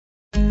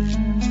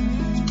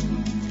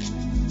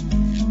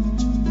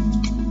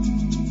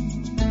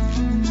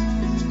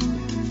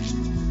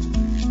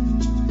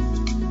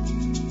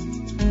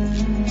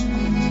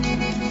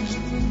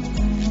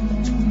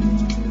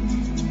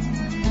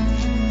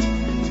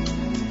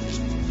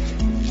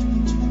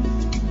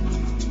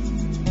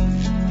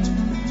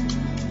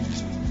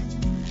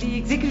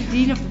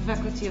Dean of the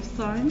Faculty of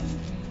Science,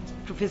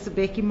 Professor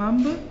Becky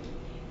Mamba,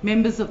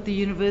 members of the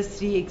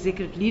University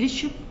Executive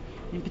Leadership.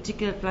 In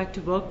particular, I'd like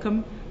to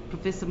welcome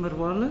Professor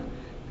Marwala,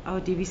 our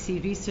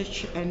DVC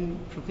Research,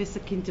 and Professor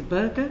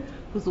Kinterberger,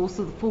 who's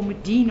also the former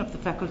Dean of the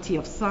Faculty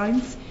of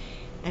Science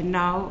and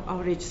now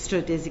our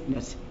Registrar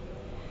Designate.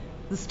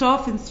 The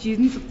staff and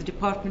students of the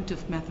Department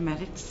of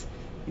Mathematics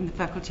in the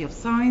Faculty of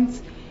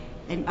Science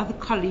and other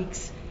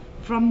colleagues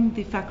from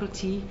the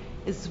faculty,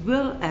 as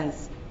well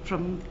as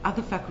from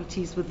other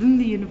faculties within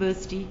the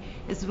university,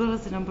 as well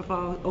as a number of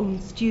our own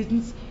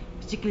students,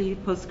 particularly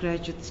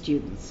postgraduate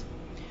students.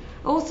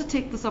 I also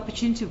take this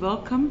opportunity to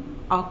welcome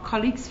our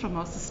colleagues from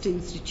our sister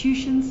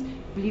institutions.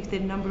 I believe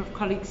there are a number of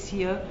colleagues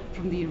here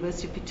from the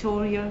University of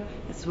Pretoria,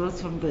 as well as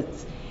from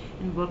WITS,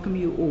 and welcome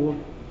you all.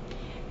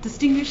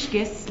 Distinguished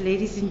guests,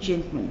 ladies and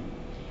gentlemen,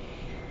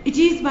 it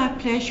is my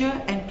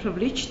pleasure and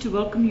privilege to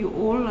welcome you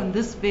all on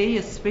this very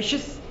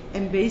auspicious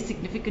and very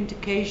significant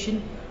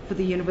occasion for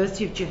the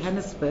University of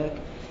Johannesburg,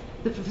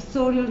 the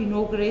professorial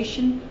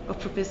inauguration of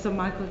Professor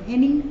Michael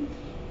Henning,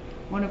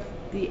 one of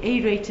the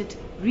A-rated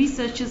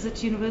researchers at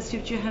the University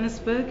of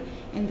Johannesburg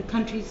and the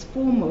country's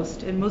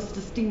foremost and most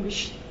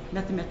distinguished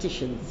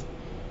mathematicians.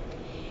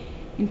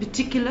 In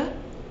particular,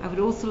 I would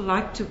also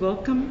like to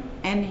welcome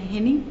Anne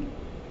Henning,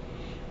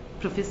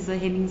 Professor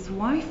Henning's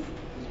wife,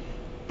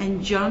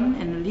 and John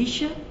and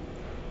Alicia,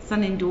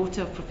 son and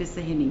daughter of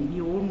Professor Henning.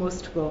 You're all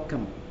most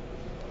welcome.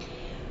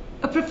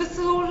 A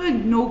professorial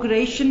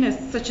inauguration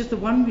such as the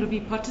one we'll be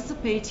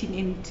participating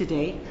in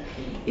today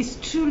is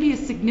truly a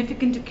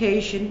significant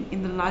occasion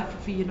in the life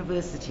of a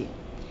university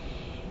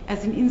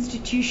as an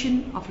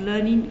institution of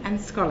learning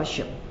and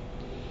scholarship.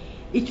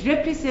 It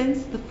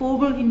represents the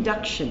formal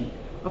induction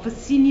of a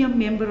senior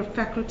member of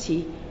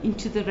faculty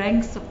into the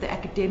ranks of the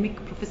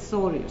academic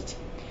professoriate.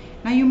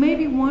 Now you may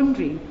be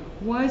wondering,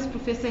 why is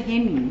Professor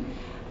Henning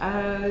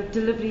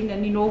delivering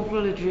an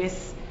inaugural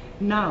address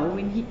now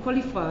when he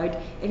qualified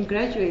and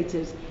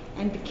graduated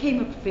and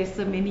became a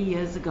professor many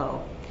years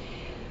ago?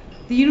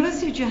 The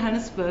University of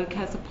Johannesburg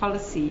has a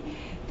policy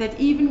that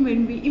even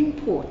when we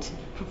import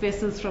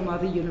professors from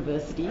other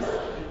universities,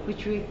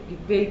 which we're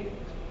very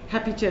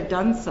happy to have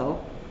done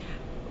so,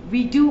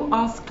 we do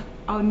ask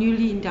our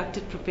newly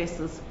inducted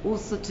professors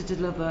also to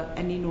deliver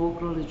an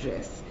inaugural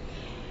address.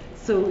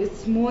 So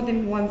it's more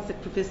than once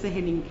that Professor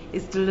Henning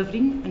is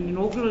delivering an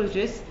inaugural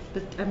address,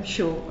 but I'm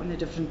sure on a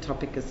different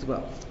topic as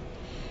well.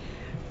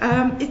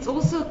 It's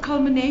also a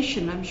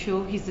culmination, I'm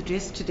sure, his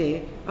address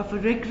today, of a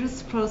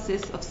rigorous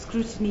process of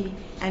scrutiny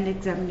and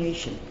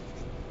examination.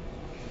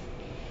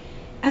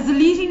 As a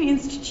leading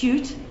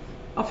institute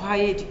of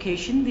higher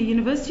education, the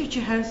University of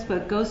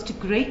Johannesburg goes to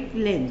great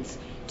lengths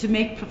to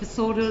make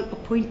professorial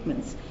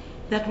appointments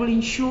that will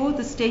ensure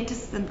the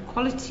status and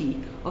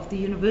quality of the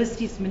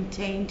university is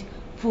maintained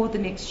for the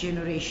next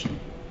generation.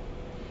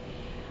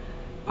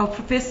 Our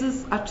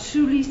professors are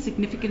truly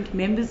significant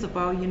members of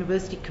our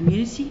university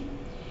community.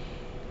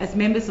 As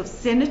members of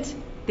Senate,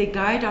 they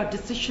guide our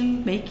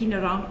decision-making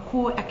around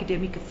core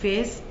academic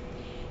affairs.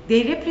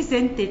 They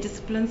represent their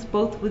disciplines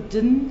both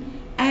within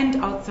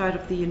and outside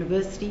of the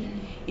university,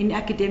 in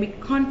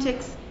academic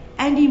contexts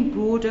and in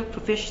broader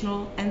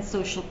professional and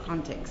social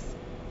contexts.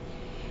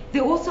 They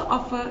also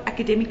offer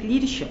academic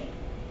leadership.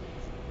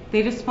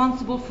 They're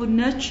responsible for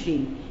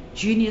nurturing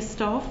junior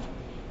staff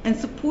and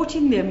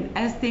supporting them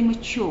as they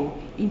mature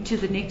into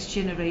the next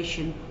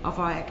generation of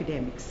our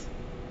academics.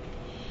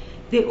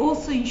 They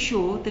also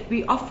ensure that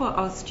we offer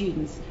our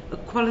students a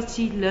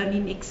quality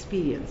learning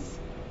experience.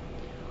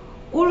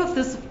 All of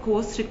this, of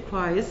course,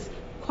 requires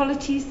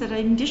qualities that are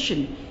in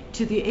addition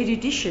to the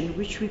erudition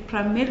which we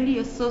primarily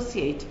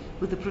associate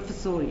with the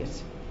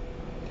professoriate.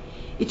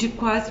 It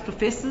requires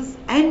professors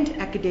and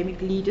academic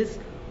leaders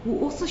who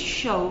also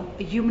show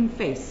a human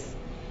face,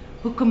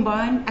 who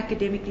combine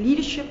academic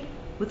leadership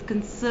with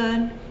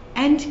concern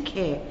and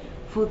care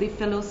for their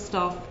fellow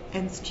staff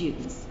and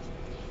students.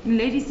 And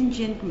ladies and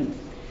gentlemen,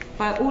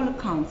 by all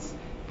accounts,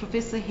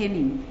 Professor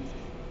Henning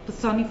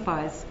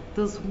personifies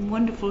those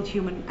wonderful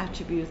human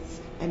attributes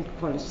and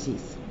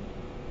qualities.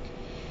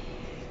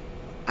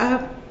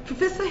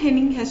 Professor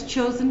Henning has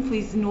chosen for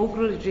his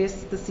inaugural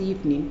address this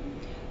evening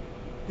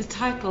the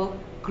title,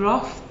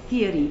 Graph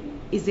Theory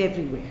is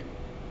Everywhere.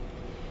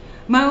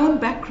 My own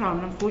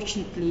background,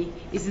 unfortunately,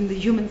 is in the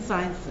human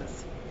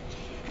sciences,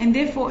 and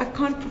therefore I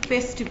can't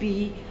profess to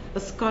be a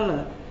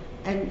scholar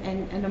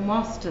and a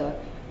master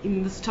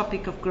in this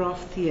topic of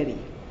graph theory.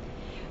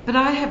 But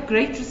I have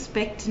great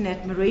respect and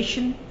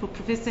admiration for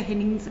Professor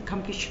Henning's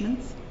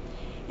accomplishments,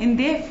 and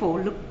therefore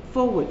look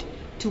forward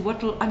to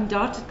what will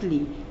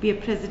undoubtedly be a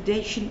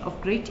presentation of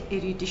great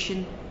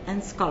erudition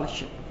and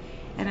scholarship,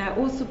 and I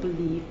also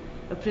believe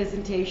a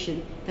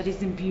presentation that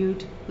is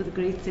imbued with a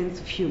great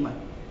sense of humor.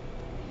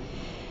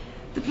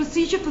 The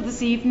procedure for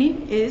this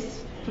evening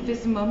is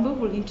Professor Mamba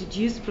will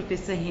introduce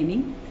Professor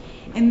Henning,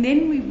 and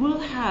then we will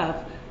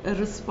have a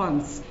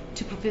response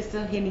to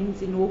Professor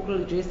Henning's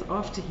inaugural address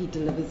after he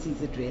delivers his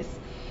address.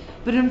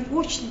 But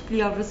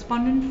unfortunately, our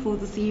respondent for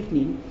this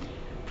evening,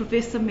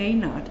 Professor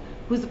Maynard,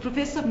 who is a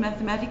professor of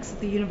mathematics at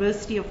the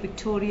University of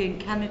Victoria in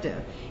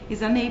Canada,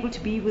 is unable to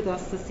be with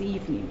us this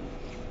evening.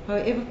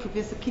 However,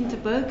 Professor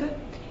Kinterberger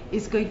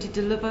is going to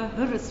deliver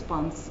her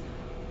response.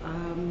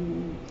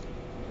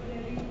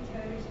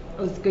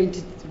 Is going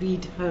to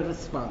read her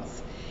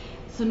response.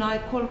 So now I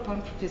call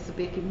upon Professor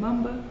Becky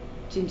Mamba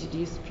to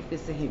introduce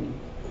Professor Henning.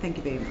 Thank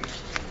you very much.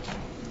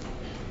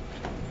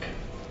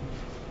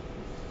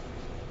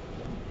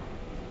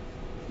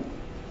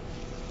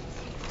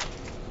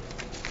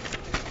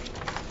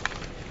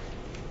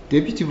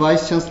 Deputy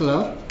Vice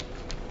Chancellor,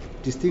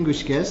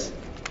 distinguished guests,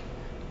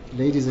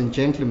 ladies and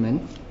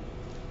gentlemen,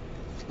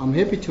 I'm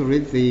happy to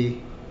read the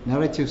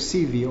narrative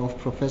CV of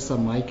Professor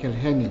Michael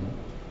Henning.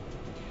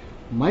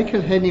 Michael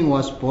Henning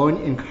was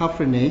born in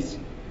Graaff-Reinet,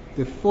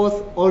 the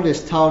fourth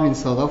oldest town in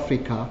South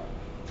Africa,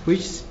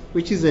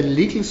 which is a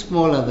little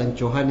smaller than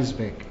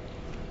Johannesburg.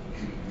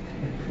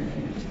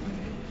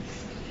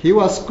 He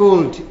was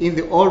schooled in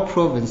the old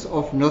province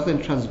of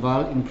Northern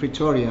Transvaal in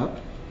Pretoria,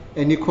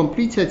 and he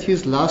completed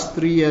his last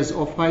 3 years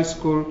of high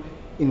school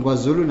in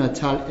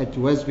KwaZulu-Natal at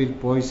Westville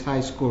Boys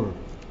High School.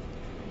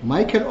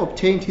 Michael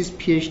obtained his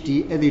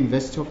PhD at the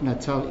University of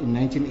Natal in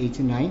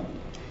 1989.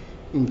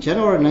 In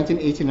January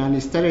 1989, he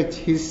started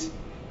his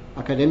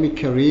academic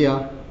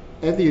career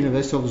at the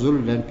University of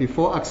Zululand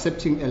before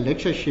accepting a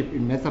lectureship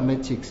in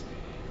mathematics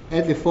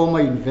at the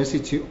former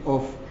University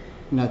of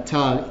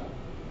Natal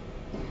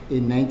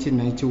in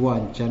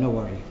 1991,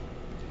 January.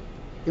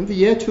 In the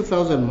year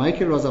 2000,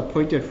 Michael was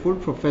appointed full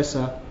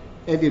professor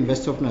at the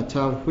University of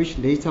Natal, which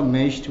later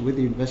merged with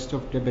the University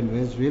of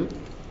Durban-Westville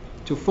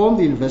to form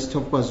the University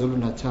of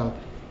KwaZulu-Natal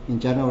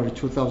in January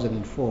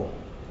 2004.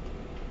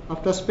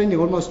 After spending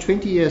almost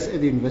 20 years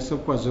at the University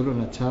of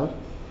KwaZulu-Natal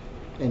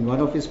and one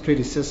of his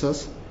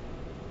predecessors,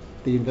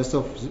 the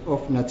University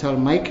of Natal,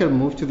 Michael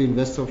moved to the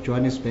University of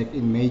Johannesburg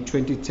in May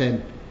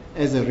 2010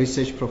 as a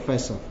research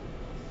professor.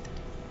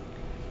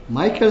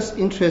 Michael's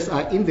interests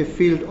are in the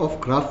field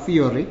of graph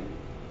theory,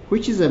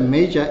 which is a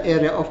major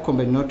area of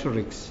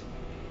combinatorics.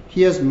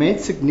 He has made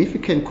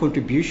significant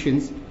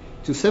contributions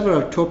to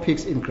several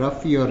topics in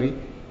graph theory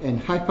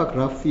and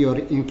hypergraph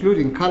theory,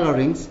 including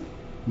colorings,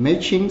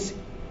 matchings,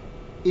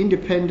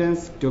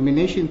 independence,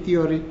 domination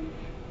theory,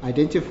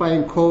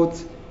 identifying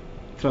codes,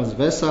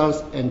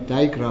 transversals, and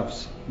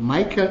digraphs.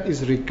 Michael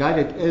is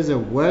regarded as a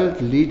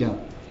world leader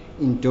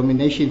in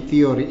domination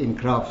theory in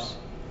graphs.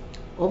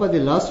 Over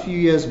the last few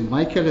years,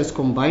 Michael has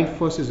combined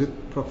forces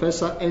with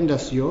Professor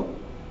Anders Yeo,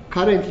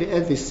 currently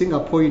at the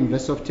Singapore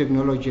University of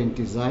Technology and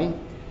Design,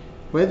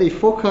 where they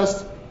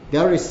focused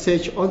their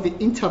research on the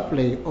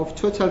interplay of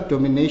total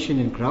domination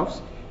in graphs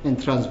and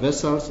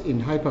transversals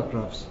in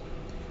hypergraphs.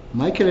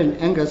 Michael and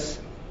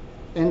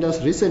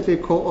Anders recently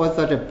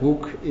co-authored a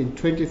book in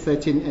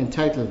 2013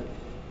 entitled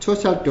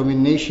Total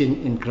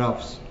Domination in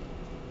Graphs.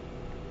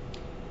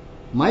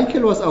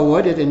 Michael was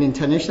awarded an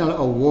international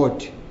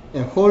award,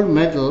 a Hall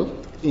Medal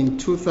in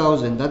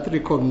 2000 that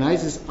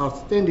recognizes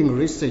outstanding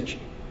research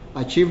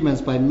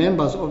achievements by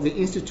members of the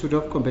Institute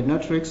of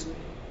Combinatorics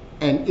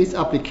and its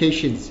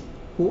applications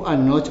who are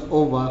not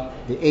over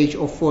the age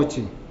of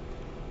 40.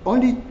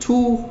 Only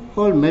 2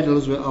 Hall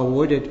medals were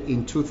awarded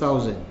in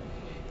 2000,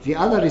 the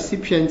other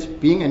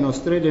recipient being an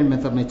Australian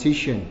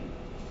mathematician.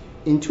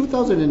 In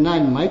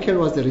 2009, Michael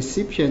was the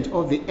recipient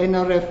of the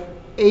NRF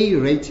A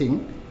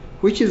rating,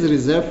 which is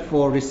reserved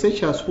for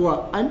researchers who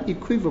are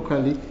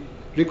unequivocally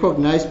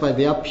recognized by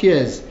their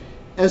peers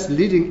as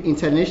leading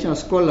international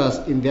scholars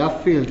in their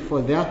field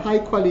for their high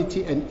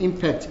quality and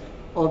impact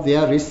of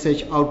their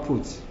research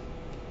outputs.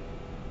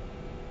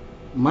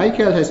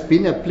 Michael has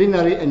been a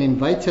plenary and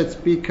invited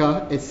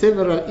speaker at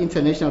several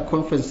international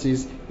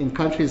conferences in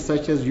countries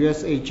such as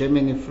USA,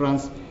 Germany,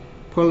 France,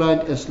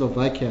 Poland, and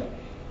Slovakia.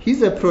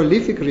 He's a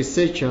prolific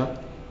researcher,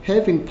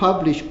 having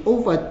published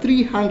over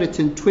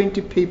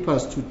 320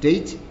 papers to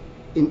date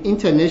in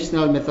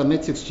international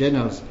mathematics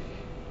journals.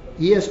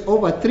 He has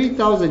over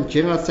 3,000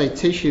 journal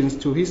citations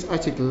to his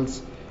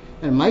articles,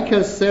 and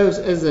Michael serves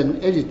as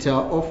an editor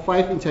of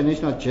 5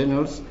 international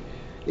journals,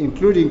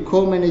 including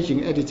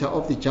co-managing editor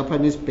of the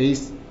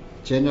Japanese-based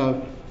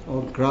Journal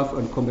of Graph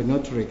and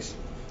Combinatorics.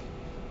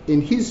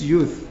 In his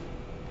youth,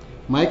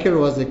 Michael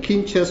was a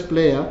keen chess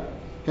player,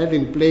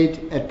 having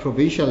played at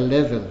provincial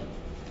level.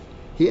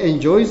 He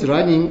enjoys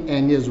running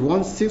and he has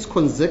won 6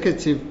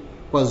 consecutive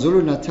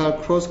KwaZulu-Natal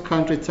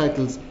cross-country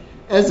titles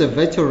as a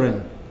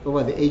veteran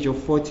over the age of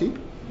 40,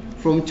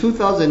 from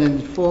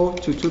 2004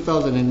 to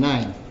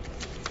 2009.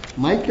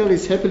 Michael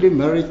is happily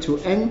married to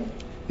Anne,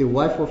 the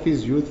wife of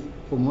his youth,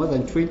 for more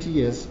than 20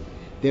 years.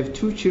 They have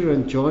 2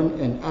 children, John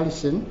and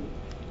Alison.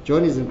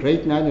 John is in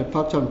grade 9 at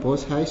Parktown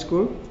Boys High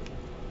School,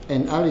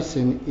 and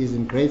Alison is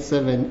in grade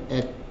 7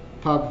 at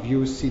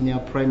Parkview Senior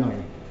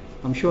Primary.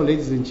 I'm sure,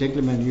 ladies and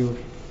gentlemen, you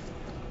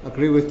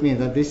agree with me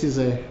that this is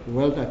a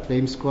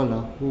well-acclaimed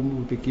scholar who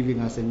will be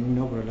giving us an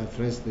inaugural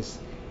address this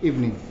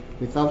evening.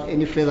 Without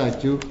any further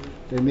ado,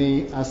 let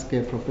me ask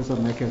Professor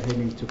Michael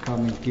Henning to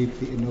come and give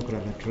the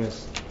inaugural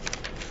address.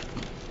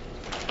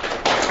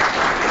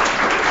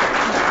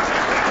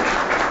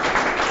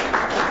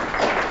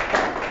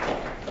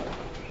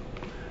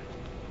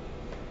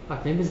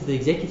 Right, members of the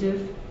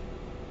executive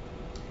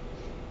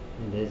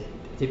and the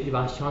Deputy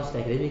Vice Chancellor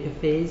of Academic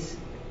Affairs,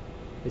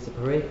 Professor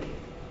Parek,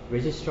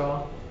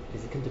 Registrar,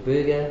 Professor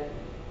Kinterberger,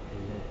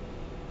 and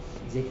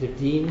the Executive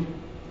Dean,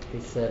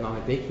 Professor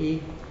Mohamed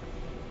Beki,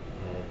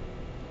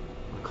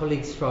 my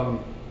colleagues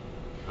from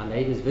our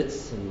neighbours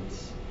Wits and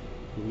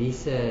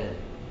UNISA,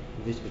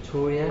 University of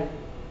Pretoria,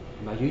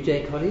 and my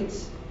UJ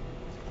colleagues,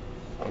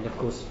 and of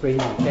course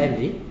friends and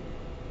family.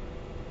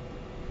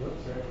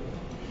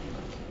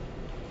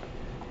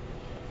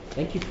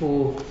 Thank you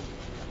for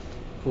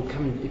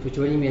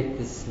joining me at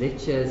this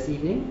lecture this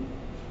evening.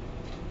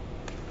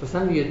 For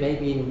some of you, it may have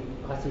been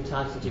quite some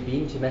time since you've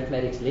been to a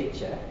mathematics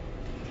lecture,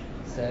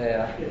 so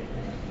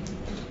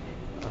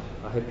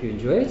I hope you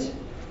enjoy it.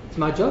 So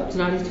my job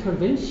tonight is to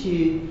convince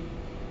you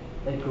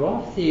that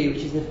graph theory,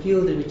 which is the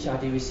field in which I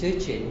do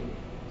research in,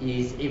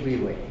 is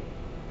everywhere.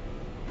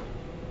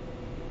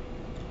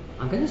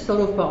 I'm going to start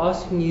off by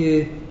asking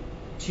you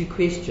two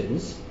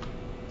questions.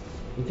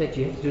 In fact,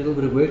 you have to do a little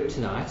bit of work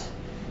tonight,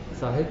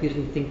 so I hope you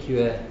didn't think you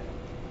were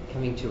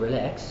coming to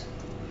relax.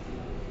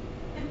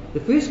 The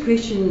first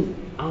question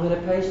I'm going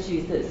to pose to you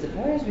is this: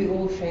 suppose we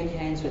all shake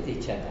hands with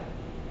each other.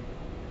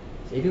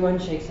 So everyone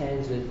shakes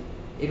hands with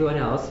everyone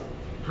else.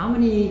 How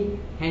many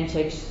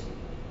handshakes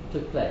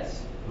took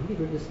place? Let me get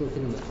rid of this little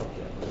thing on the top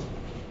here.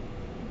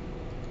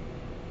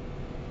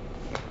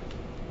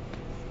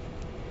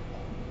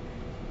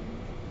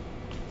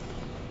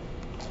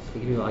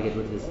 Forgive me while I get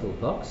rid of this little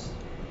box.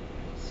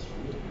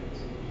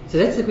 So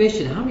that's the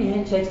question: how many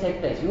handshakes take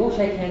place? We all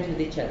shake hands with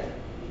each other.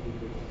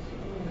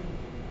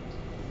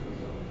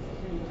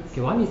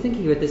 Okay, while you're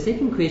thinking of it, the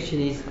second question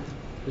is,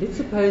 let's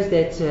suppose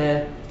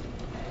that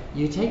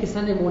you take a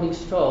Sunday morning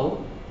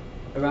stroll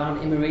around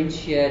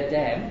Emmerentia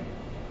Dam,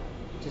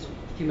 just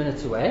a few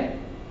minutes away.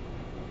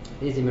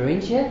 There's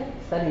Emmerentia,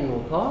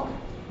 Sunninghill Park,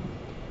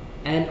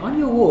 and on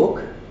your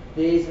walk,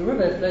 there's a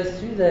river that flows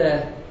through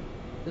the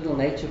little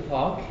nature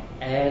park,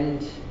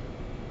 and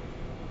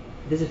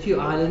there's a few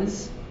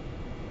islands.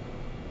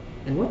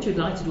 And what you'd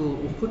like to do,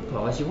 or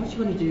footpaths, what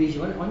you want to do is,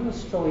 on your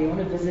stroll, you want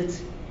to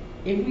visit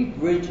every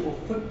bridge or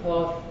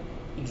footpath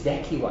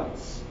exactly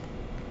once.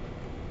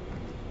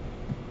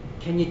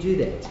 Can you do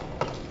that?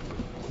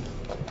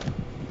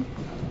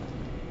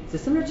 So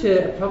similar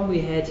to a problem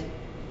we had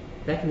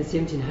back in the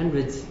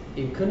 1700s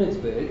in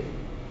Königsberg,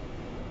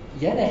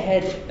 yeah, they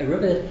had a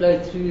river that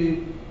flowed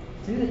through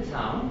the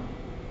town,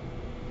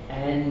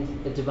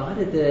 and it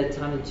divided the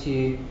town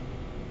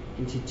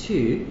into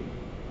two.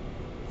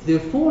 There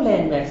were 4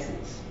 land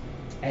masses,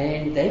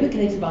 and they were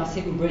connected by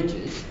 7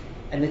 bridges,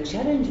 and the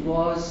challenge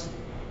was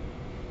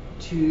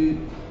to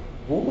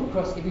walk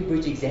across every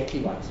bridge exactly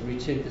once and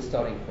return to the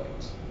starting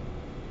point.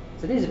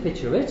 So there's a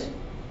picture of it.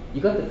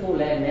 You've got the 4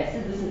 land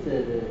masses. This is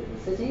the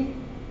city,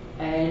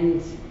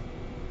 and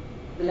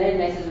the land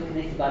masses were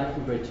connected by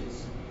different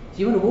bridges. So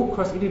you want to walk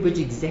across every bridge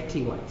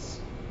exactly once.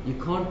 You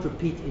can't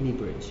repeat any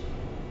bridge.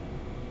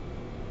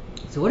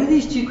 So what do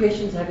these two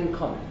questions have in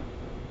common?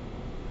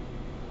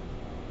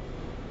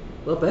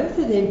 Well, both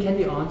of them can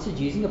be answered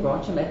using a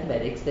branch of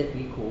mathematics that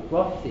we call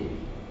graph theory.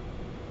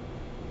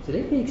 So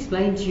let me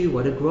explain to you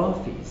what a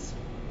graph is.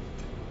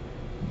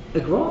 A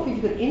graph, if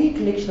you've got any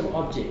collection of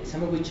objects,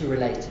 some of which are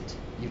related,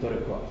 you've got a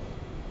graph.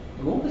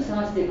 And more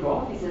precisely, a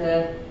graph is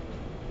a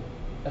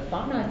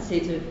finite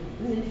set of,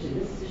 this is interesting,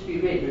 this should be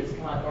red, but it's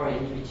kind of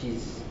orange, which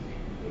is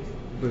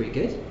very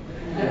good.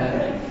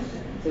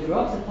 So a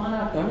graph is a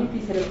finite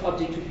non-empty set of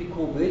objects which we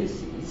call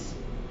vertices,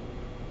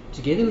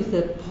 together with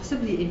a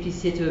possibly empty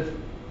set of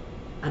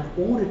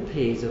unordered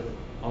pairs of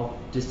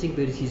distinct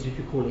vertices which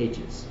we call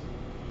edges.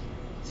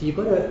 So you've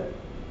got a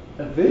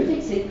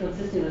vertex set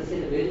consisting of a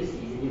set of vertices,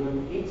 and you've got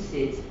an edge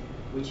set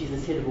which is a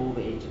set of all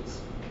the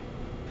edges.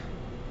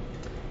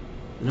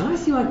 Now I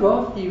see my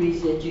graph theory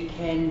is that you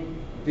can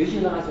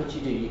visualize what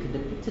you do. You can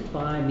depict it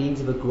by means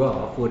of a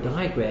graph or a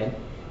diagram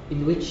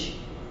in which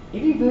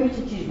every vertex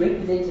is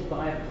represented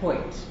by a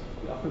point.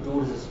 We often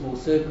draw it as a small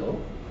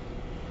circle,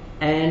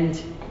 and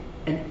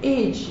an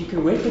edge you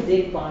can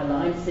represent by a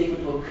line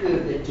segment or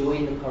curve that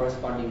join the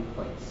corresponding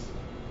points.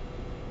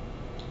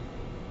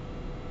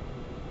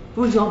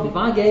 For example, if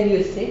I gave you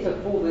a set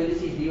of 4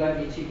 vertices,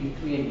 V1, V2,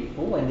 V3, and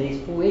V4, and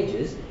there's 4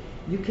 edges,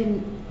 you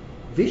can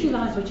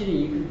visualize what you do.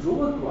 You can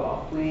draw a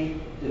graph where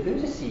the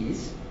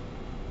vertices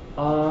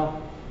are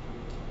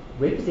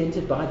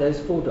represented by those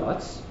 4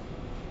 dots,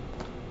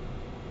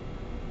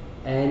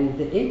 and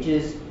the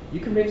edges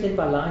you can represent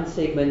by line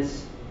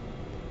segments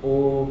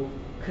or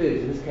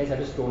curves. In this case, I've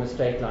just drawn a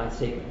straight line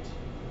segment.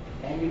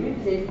 And you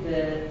represent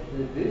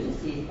the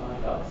vertices by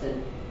dots,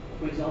 and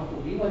for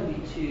example, V1,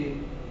 V2,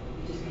 you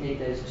just connect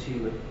those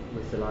two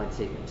with the line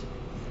segment.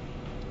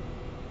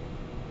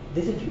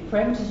 There's a few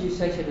parameters you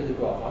associate with the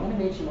graph. I'm going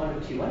to mention 1 or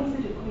 2. One is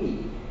the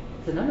degree.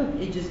 It's the number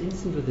of edges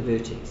incident with the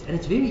vertex, and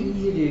it's very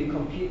easy to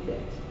compute that.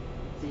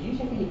 So you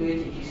take any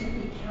vertex, you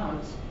simply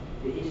count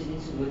the edges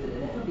incident with it,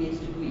 and that will be its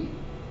degree.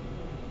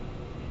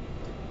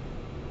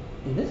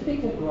 In this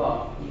vector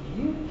graph, if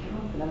you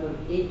count the number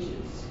of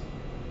edges,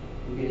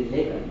 you get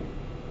 11,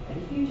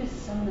 And if you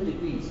just sum the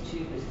degrees,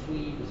 2 plus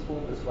 3 plus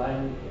 4 plus 1,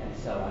 and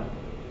so on,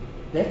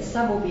 that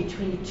sum will be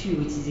 22,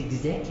 which is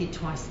exactly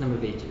twice the number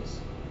of edges.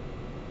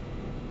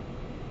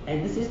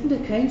 And this isn't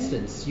a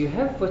coincidence. You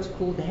have what's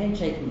called the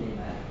handshaking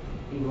lemma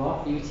in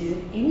graph theory, which says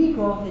that any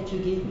graph that you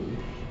give me,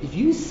 if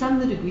you sum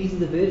the degrees of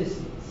the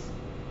vertices,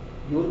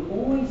 you'll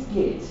always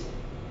get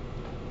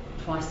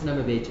twice the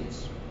number of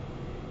edges.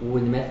 Or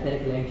in the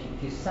mathematical language,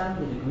 if you sum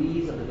the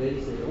degrees of the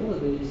vertices, all the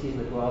vertices in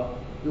the graph,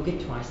 you'll get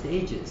twice the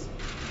edges.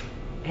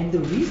 And the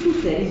reason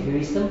for that is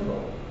very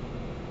simple.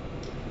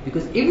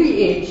 Because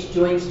every edge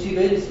joins two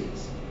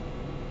vertices.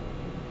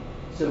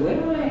 So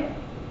when I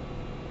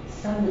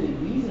sum the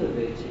degrees of a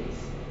vertex,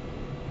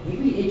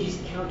 every edge is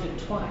counted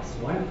twice,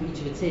 one for each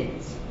of its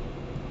ends.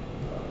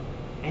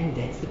 And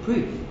that's the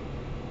proof.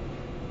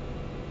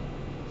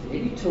 So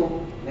when you talk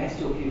maths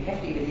talk, you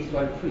have to give at least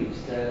one proof.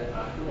 So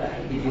I thought I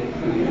could give you a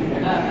proof.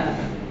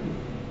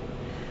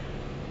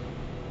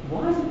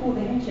 Why is it called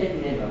the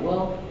handshaking lemma?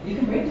 Well, you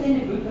can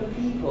represent a group of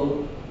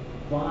people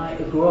by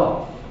a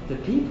graph. The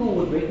people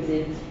would be the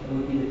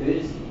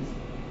vertices,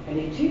 and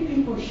if two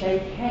people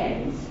shake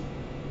hands,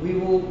 we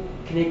will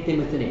connect them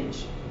with an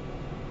edge.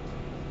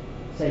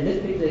 So in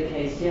this particular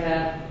case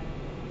here,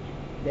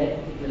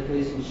 that particular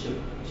person shook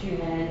 2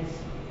 hands,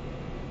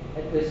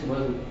 that person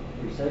wasn't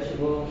very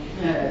sociable,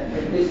 that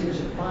person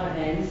shook 5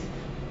 hands,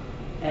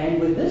 and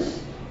with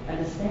this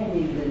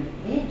understanding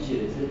that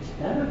edges,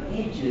 the number of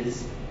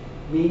edges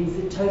means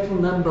the total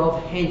number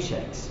of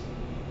handshakes.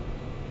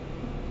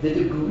 The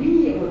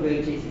degree of a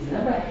vertex is the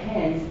number of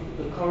hands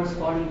the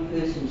corresponding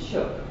person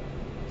shook.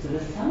 So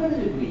the sum of the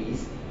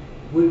degrees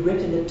would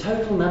represent the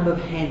total number of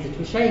hands that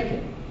were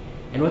shaken.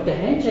 And what the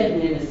handshake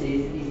lemma says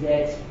is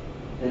that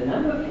the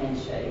number of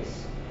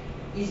handshakes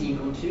is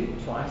equal to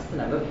twice the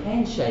number of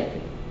hands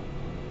shaken.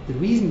 The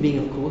reason being,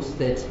 of course,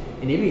 that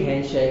in every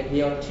handshake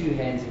there are 2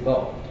 hands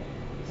involved.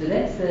 So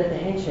that's the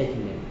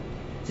handshaking lemma.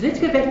 So let's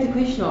go back to the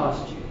question I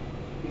asked you.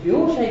 If we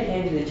all shake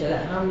hands with each other,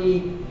 how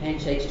many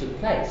handshakes took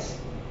place?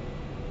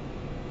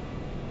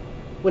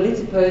 Well, let's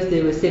suppose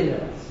there were 7 of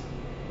us.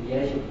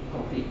 Here's your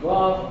complete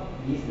graph,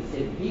 these are the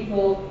 7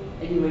 people,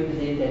 and you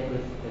represent that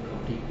with the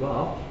complete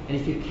graph. And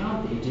if you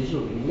count the edges,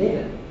 you'll get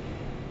 11.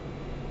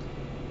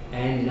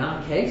 And in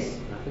our case,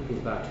 I think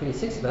there's about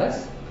 26 of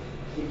us,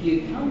 if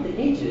you count the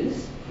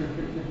edges,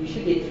 you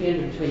should get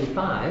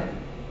 325,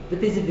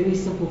 but there's a very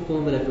simple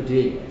formula for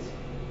doing it.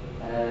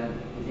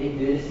 With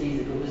vertices,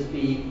 it will just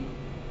be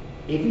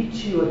every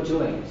 2 are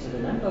joined. So the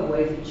number of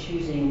ways of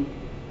choosing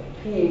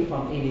a pair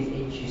from n is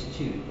n choose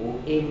 2, or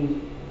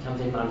n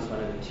times n minus 1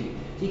 over 2.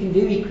 So you can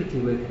very quickly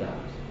work it out.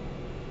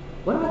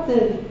 What about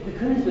the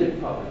Königsberg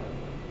problem?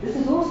 This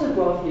is also a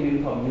graph theory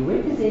problem. You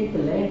represent the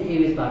land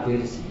areas by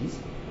vertices,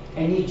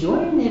 and you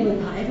join them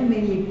with however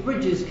many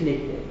bridges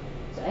connect them.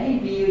 So A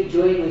and B you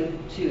join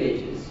with 2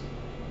 edges,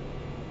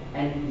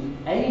 and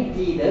A and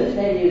D, those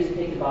land areas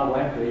connected by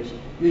 1 bridge,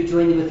 you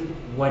join them with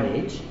 1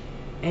 edge,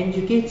 and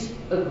you get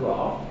a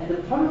graph. And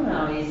the problem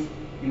now is,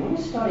 you want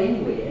to start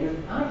anywhere, and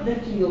without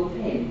lifting your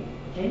pen,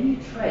 can you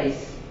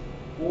trace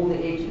all the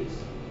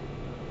edges?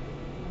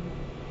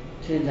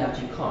 Turns out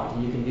you can't,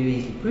 and you can very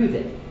easily prove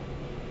that.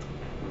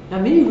 Now,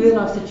 many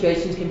real-life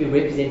situations can be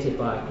represented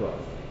by a graph.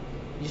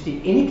 You just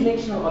need any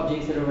collection of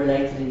objects that are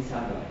related in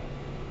some way.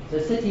 So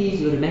cities,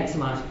 you want to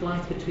maximize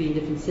flights between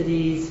different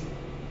cities,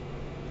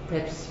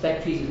 perhaps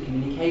factories with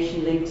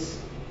communication links,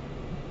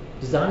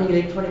 designing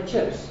electronic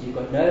chips. You've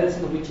got nodes,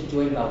 some of which are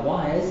joined by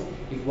wires.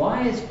 If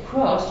wires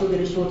cross, you'll get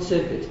a short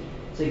circuit.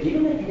 So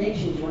given the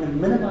connections, you want to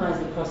minimize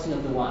the crossing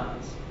of the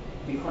wires.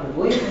 If you can't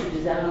avoid it, you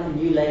design a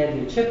new layer of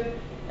your chip.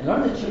 And a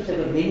lot of the chips have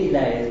got many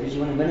layers, but you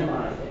want to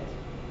minimize that.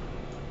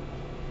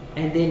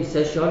 And then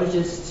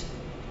sociologists,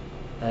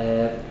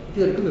 if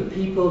you've got a group of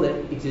people that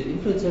exert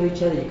influence over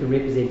each other, you can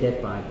represent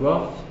that by a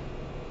graph.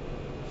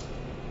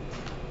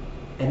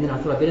 And then I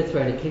thought I'd better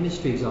throw in a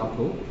chemistry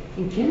example.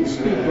 In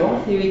chemistry,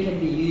 graph theory can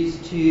be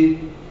used to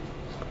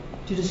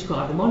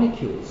describe the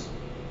molecules.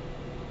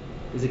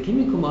 There's a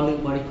chemical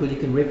molecule you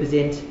can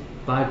represent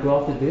by a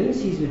graph. The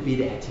vertices would be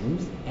the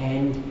atoms,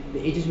 and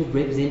the edges would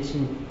represent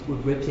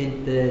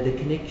the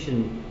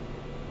connection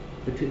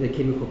between the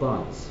chemical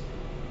bonds.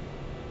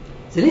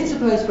 So let's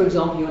suppose, for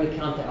example, you want to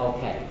count the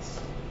alkanes,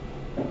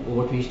 or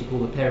what we used to call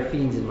the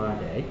paraphenes in my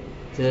day.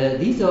 So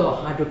these are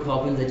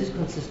hydrocarbons. They just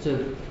consist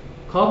of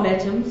carbon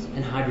atoms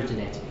and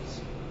hydrogen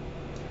atoms.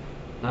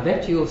 Now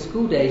back to your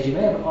school days, you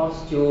may have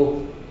asked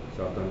your...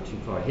 Sorry, I've gone too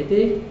far ahead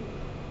there.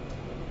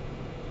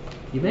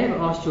 You may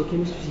have asked your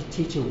chemistry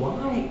teacher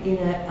why in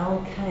an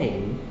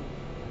alkane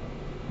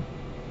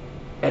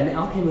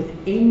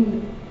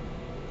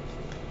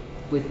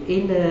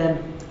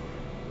within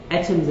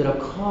atoms that are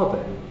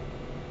carbon,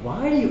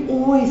 why do you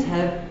always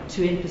have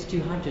 2n plus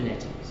 2 hydrogen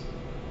atoms?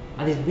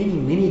 Now there's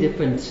many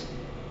different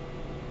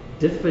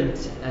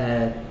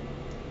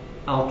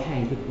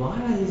alkanes, but why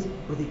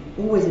are there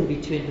always going to be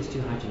 2n plus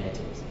 2 hydrogen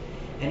atoms?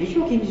 And if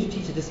your chemistry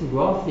teacher does some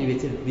graph theory,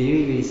 it's a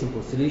very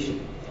simple solution.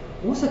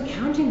 Also,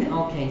 counting the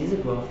alkanes is a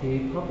graph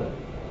theory problem.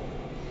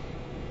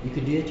 You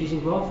could do that using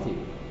graph theory.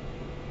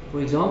 For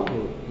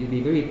example, you'll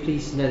be very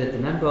pleased to know that the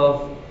number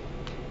of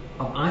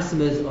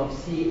isomers of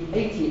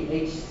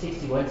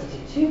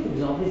C80H6162, for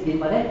example, is given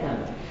by that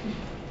number.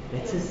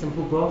 That's a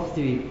simple graph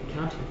theory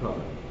counting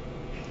problem.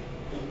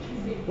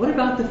 What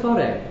about the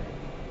following?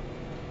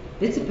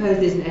 Let's suppose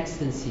there's an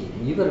accident scene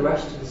and you've got to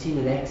rush to the scene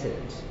of the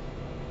accident.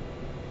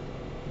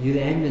 You're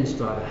the ambulance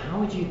driver. How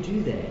would you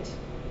do that? So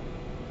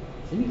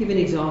let me give you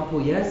an example.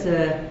 Here's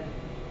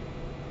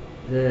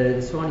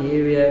the surrounding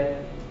area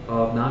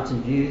of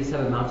Mountain View, the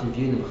suburb of Mountain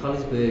View in the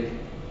Magaliesburg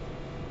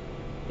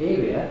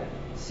area.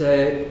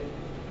 So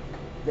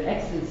the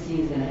accident scene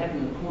is going to happen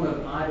in the corner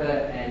of Iver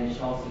and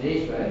Charles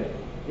Village Road.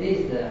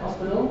 There's the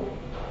hospital.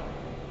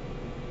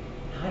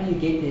 How do you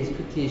get there as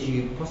quickly as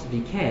you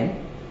possibly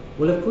can?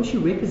 Well, of course,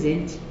 you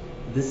represent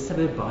this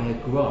suburb by a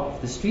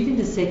graph. The street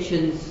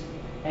intersections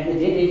and the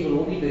dead ends will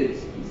all be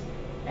vertices.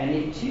 And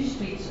if two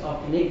streets are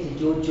connected,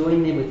 you'll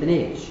join them with an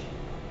edge.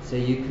 So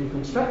you can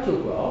construct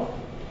your graph.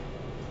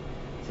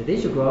 So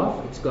there's your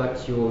graph. It's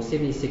got your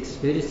 76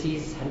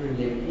 vertices,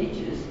 111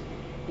 edges.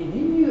 And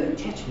then you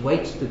attach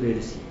weight to the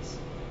vertices.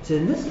 So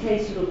in this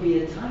case, it'll be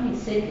the time in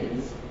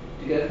seconds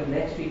to go from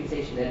that street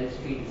intersection to that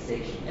street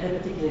intersection at a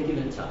particular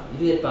given time. You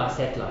do that by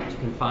satellite. You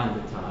can find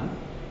the time.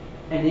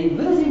 And then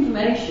with this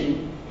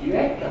information, you're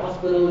at the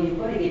hospital, you've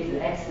got to get to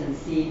the accident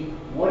scene.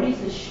 What is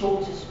the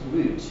shortest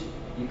route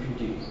you can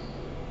do?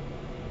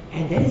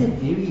 And that is a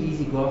very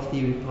easy graph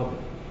theory problem.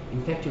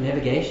 In fact, your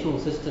navigational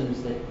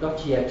systems that got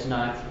you here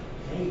tonight,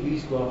 they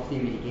use graph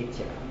theory to get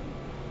you.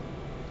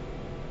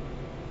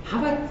 How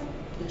about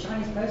the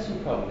Chinese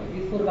postman problem? Have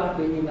you thought about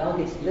when your mail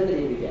gets delivered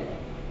every day?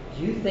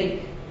 Do you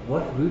think,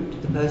 what route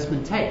did the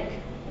postman take?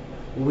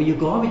 Or when your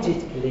garbage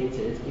is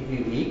collected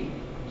every week,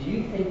 do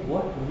you think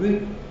what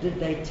route did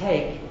they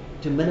take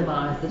to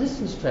minimize the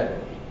distance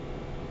traveled?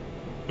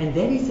 And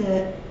that is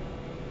a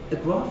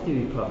graph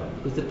theory problem,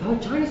 because the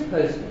Chinese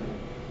postman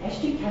has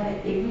to cover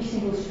every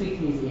single street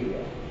in his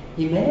area.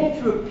 He may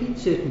have to repeat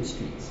certain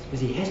streets,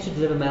 because he has to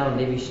deliver mail on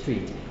every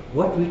street.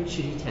 What route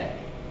should he take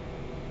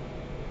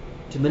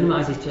to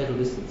minimize his total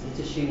distance? Let's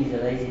assume he's a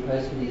lazy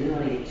postman. He doesn't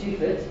want to get too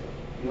fit.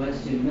 He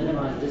wants to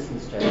minimize the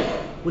distance traveled.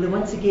 Well, then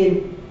once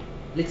again,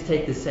 let's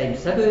take the same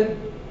suburb.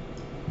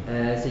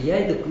 So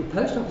yeah, the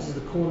post office is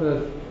the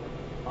corner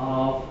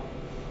of I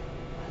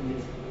think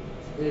it's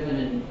Irvin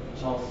and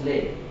Charles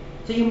Sled.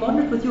 So you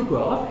model it with your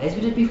graph, as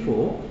we did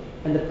before,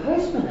 and the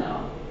postman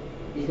now,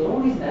 he's got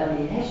all his mail and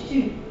he has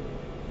to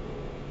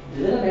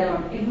deliver mail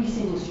on every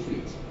single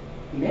street.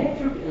 He may have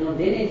to, and on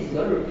dead ends he's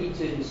got to repeat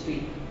certain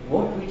street.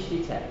 What route should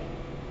he take?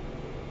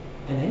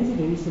 And that is a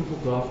very simple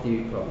graph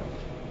theory problem.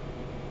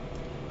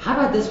 How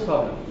about this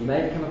problem? You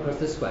may have come across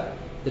this one,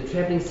 the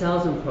travelling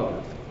salesman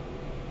problem.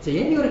 So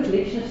here you've got a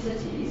collection of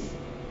cities,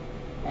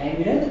 and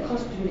we know the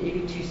cost between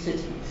every two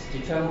cities, to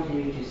travel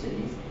between every two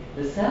cities.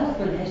 The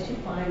salesman has to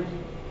find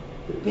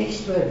the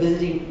best way of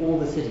visiting all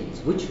the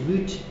cities. Which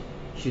route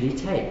should he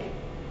take?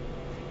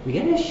 We're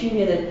going to assume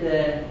here that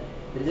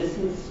the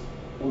distance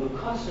or the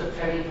cost of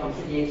travelling from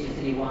city X to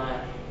city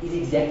Y is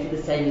exactly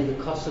the same as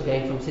the cost of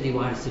going from city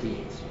Y to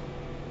city X.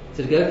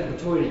 So to go from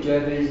Pretoria to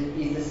Joburg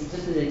is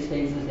just as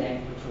expensive as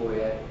going from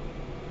Pretoria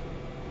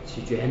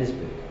to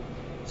Johannesburg.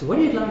 So what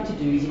he'd like to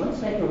do is he wants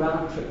to make a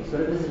round trip. He's got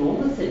to visit all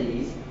the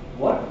cities.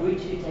 What route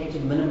should he take to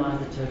minimize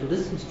the total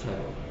distance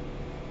traveled?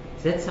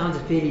 So that sounds a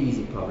fairly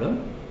easy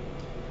problem.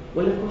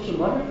 Well, of course, you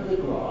model it with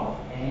a graph,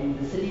 and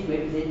the cities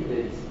represent the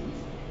vertices,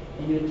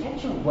 and you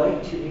attach a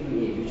weight to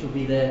every edge, which will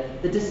be the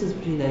distance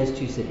between those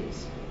two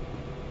cities.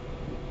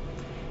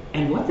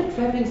 And what the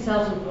travelling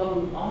salesman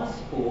problem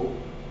asks for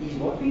is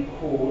what we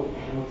call a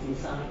Hamilton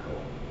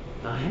cycle.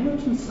 Now,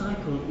 Hamilton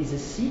cycle is a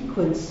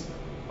sequence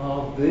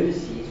of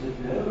vertices with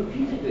no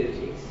repeated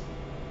vertex,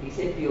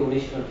 except for your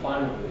initial and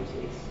final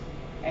vertex,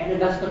 and it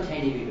does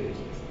contain every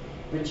vertex.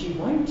 But you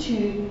want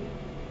to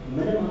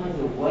minimize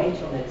the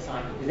weight on that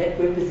cycle, because that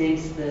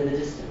represents the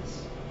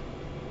distance.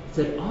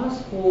 So it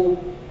asks for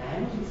a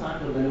Hamilton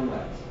cycle of minimum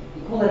weight.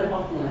 We call that an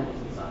optimal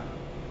Hamilton cycle.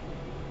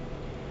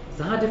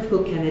 So how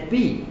difficult can it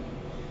be?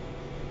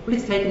 Well,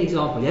 let's take an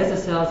example. Here's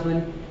a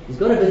salesman. He's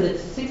got to visit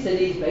 6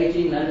 cities: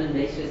 Beijing, London,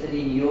 Mexico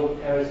City, New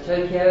York, Paris,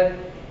 Tokyo.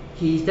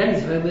 He's done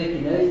his homework. He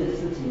knows the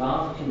distance in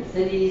miles between the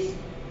cities.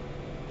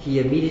 He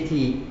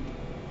immediately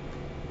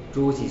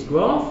draws his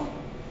graph,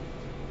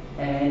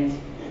 and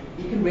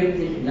he can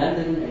represent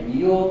London and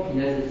New York. He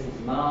knows the distance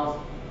in miles.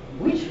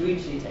 Which route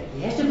should he take?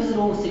 He has to visit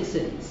all 6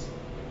 cities.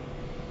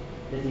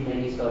 Does he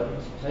maybe start in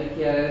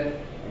Tokyo,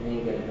 and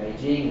then go to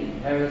Beijing, and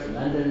then Paris, and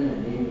London,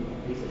 and then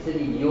Mexico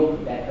City, New York,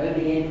 and back home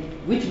again?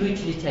 Which route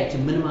should he take to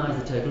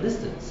minimize the total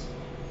distance?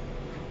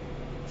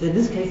 So in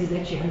this case, there's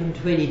actually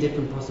 120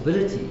 different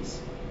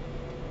possibilities.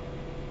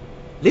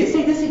 Let's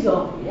take this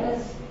example.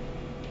 Yes,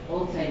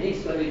 old St. Nick's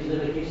got to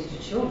deliver gifts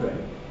to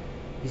children.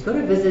 He's got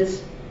to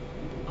visit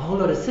a whole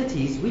lot of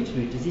cities. Which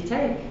route does he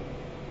take?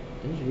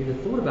 Didn't you ever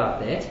thought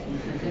about that?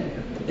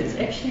 It's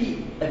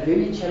actually a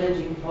very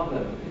challenging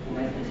problem for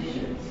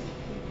mathematicians,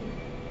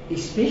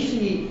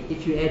 especially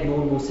if you add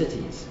more and more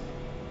cities.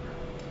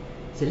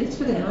 So let's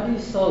look at how do you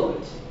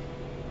solve it.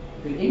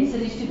 You've got any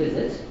cities to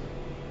visit,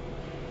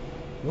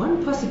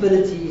 one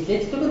possibility is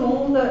let's look at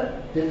all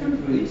the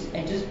different routes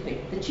and just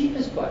pick the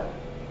cheapest one.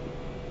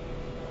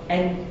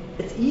 And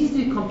it's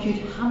easy to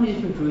compute how many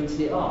different routes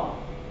there are.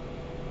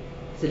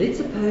 So let's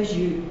suppose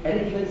you, at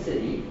a given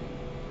city,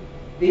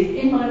 there's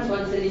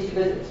n-1 cities to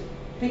visit.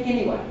 Pick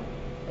any one.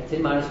 That's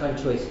n-1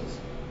 choices.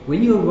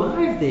 When you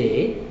arrive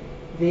there,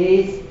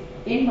 there's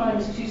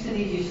n-2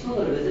 cities you still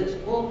got to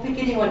visit, or pick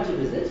any one to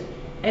visit,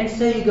 and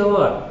so you go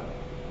on.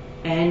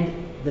 And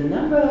the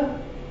number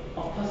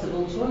of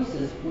possible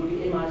choices would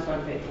be n-1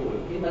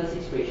 factorial. Given by this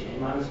expression,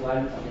 n-1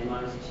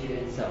 times n-2,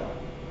 and so on.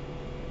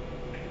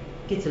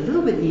 It gets a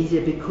little bit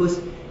easier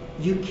because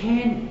you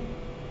can,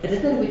 it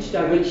doesn't matter which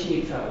direction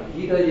you travel. If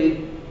you go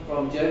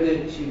from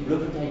Joburg to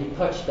Bloemfontein to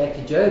Potch back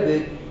to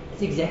Joburg,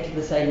 it's exactly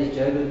the same as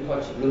Joburg,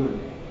 Potch, to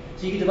Bloemfontein.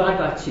 So you can divide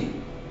by 2.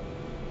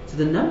 So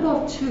the number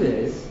of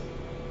tours,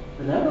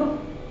 the number of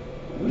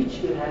routes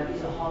you have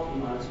is a half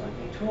n-1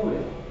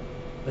 factorial.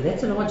 But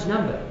that's a large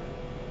number.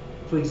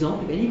 For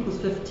example, if n equals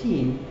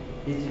 15,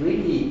 there's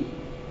really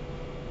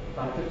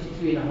about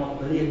 53.5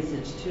 billion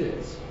such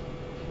tours.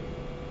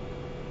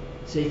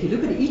 So if you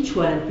look at each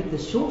one and pick the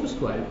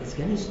shortest one, it's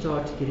going to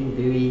start getting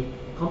very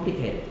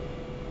complicated.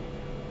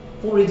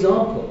 For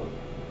example,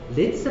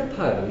 let's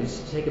suppose,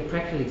 to take a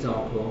practical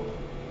example,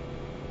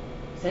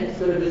 Santa's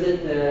got to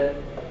visit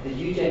the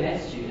UJ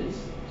Maths students,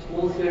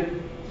 all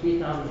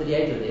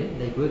 3,038 of them.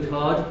 They've worked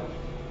hard,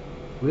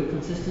 worked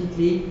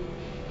consistently.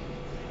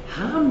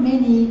 How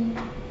many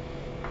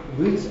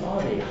routes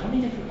are there? How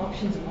many different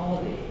options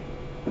are there?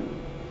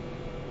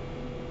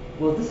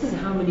 Well, this is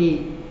how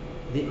many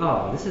there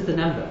are. This is the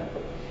number.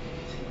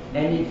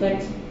 And in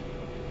fact,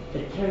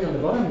 it carries on the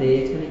bottom there,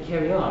 it's going to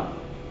carry on.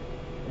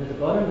 And at the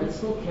bottom, it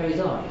still carries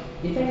on.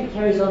 In fact, it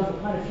carries on for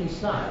quite a few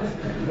slides.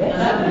 That's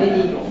how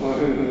many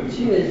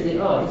tours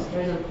there are. This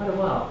carries on quite a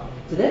while.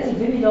 So that's a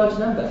very large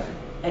number.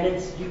 And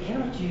you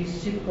cannot use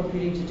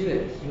supercomputing to do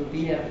it. You'll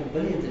be here for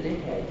billions of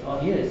decades,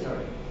 of years,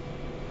 sorry.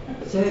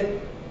 So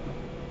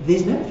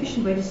there's no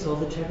efficient way to solve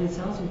the traveling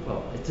salesman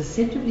problem. It's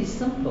deceptively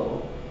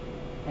simple,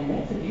 and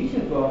that's the beauty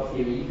of graph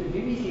theory. You can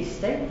very easily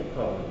state the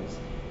problems,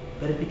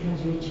 but it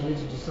becomes very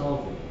challenging to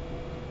solve them.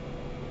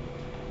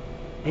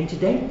 And to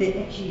date, there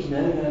actually is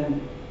no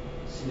known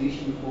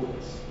solution for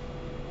this.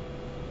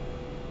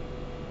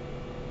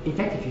 In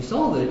fact, if you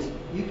solve it,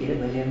 you get $1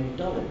 million.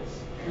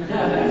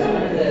 That's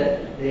one of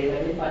they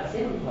identified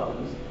 7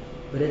 problems,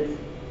 but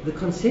the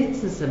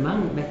consensus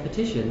among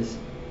mathematicians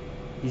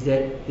is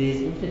that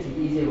there's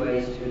infinitely easier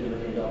ways to earn $1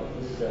 million.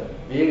 This is a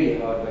very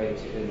hard way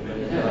to earn $1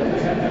 million.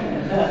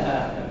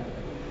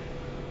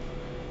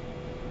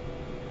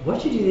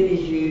 What you do then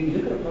is you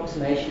look at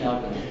approximation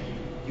algorithm.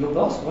 Your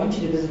boss wants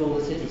you to visit all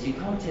the cities. You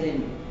can't tell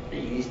him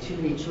there's too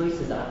many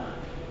choices.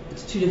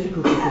 It's too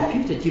difficult to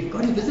compute it. You've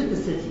got to visit the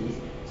cities.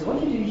 So what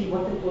you do is you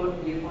find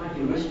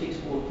heuristics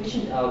or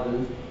efficient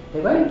algorithms. They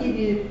won't give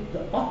you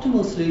the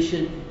optimal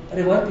solution, but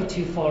it won't be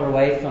too far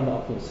away from the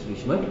optimal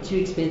solution. It won't be too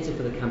expensive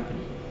for the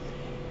company.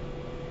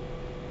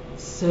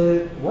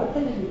 So what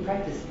they did in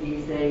practice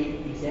is they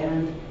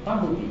examined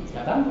bumblebees.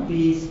 Now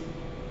bumblebees,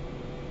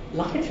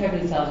 like a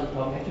travelling salesman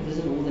problem, have to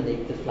visit all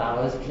the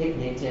flowers, collect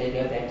nectar, and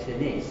go back to the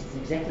nest. It's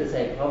exactly the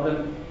same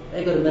problem.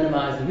 They've got to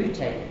minimize the route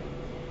taken.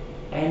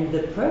 And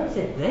the approach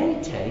that they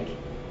take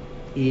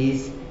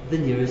is the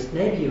nearest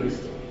neighbor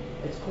heuristic.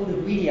 It's called a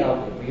greedy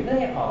algorithm. Wherever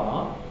they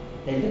are,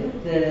 they look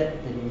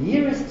at the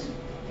nearest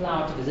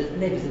flower to visit,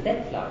 and they visit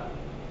that flower.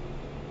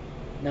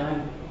 Now,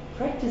 in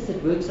practice,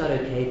 it works out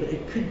okay, but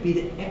it could be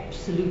the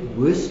absolute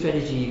worst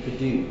strategy you could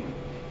do.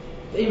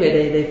 But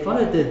anyway, they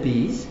followed the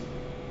bees.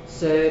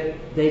 So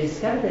they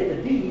discovered that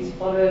the bees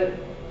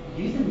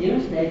use the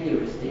nearest neighbor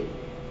heuristic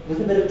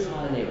with a bit of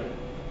trial and error.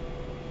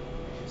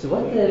 So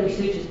what the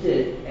researchers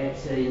did at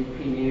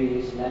Queen Mary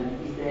University in London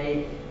is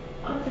they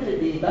outfitted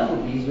these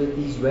bumblebees with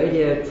these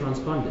radio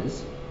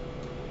transponders,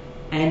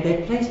 and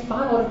they placed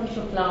 5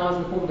 artificial flowers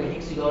in the form of a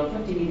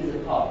hexagon 50 meters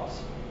apart.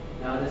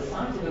 Now the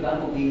size of a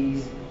bumblebee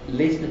is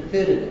less than a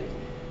third of it.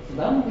 So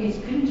bumblebees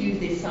couldn't use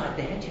their sight,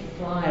 they had to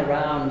fly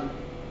around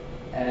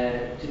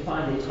to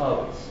find their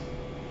targets.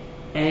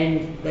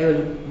 And they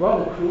were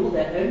rather cruel.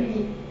 They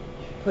only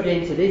put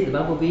in, so there's the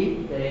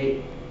bumblebee,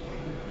 they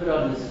put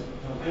on this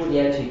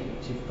transporter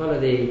to follow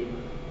their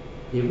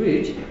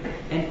route,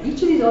 and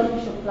each of these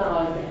artificial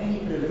flowers, they only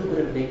put a little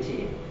bit of nectar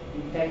in.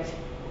 In fact,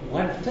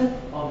 1/5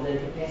 of the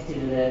capacity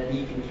that the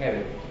bee can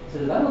carry. So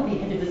the bumblebee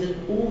had to visit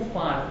all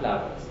 5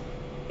 flowers,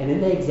 and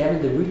then they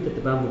examined the route that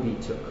the bumblebee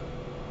took.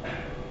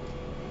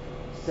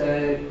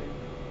 So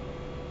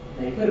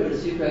they put a bit of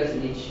sucrose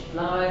in each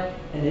flower,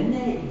 and then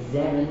they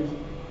examined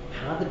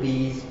how the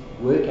bees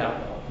work out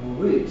the optimal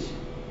route.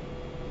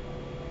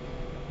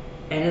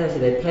 And as I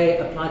said, they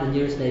applied the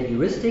nearest neighbor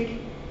heuristic.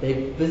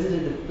 They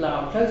visited the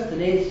flower close to the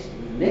nest,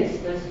 the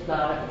next closest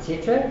flower,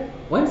 etc.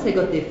 Once they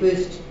got their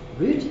first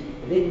route,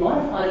 they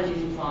modified it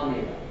using trial and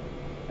error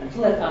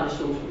until they found a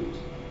short route.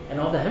 And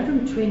of the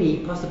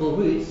 120 possible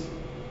routes,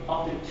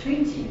 after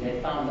 20 they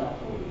found the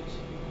optimal route.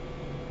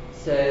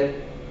 So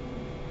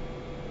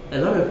a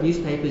lot of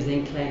newspapers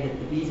then claim that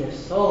the bees have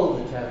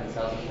solved the travelling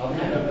cells problem,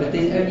 but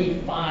there's only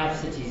 5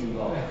 cities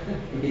involved.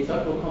 It gets a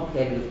lot more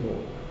complicated with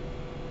more.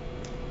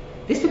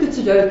 Let's look at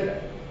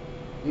Sudoku.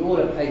 You all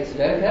have played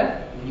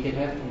Sudoku when you get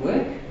home from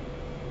work.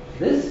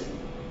 This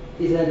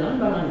is a 9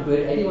 by 9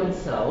 grid, 81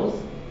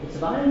 cells. It's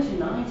divided into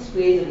 9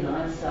 squares of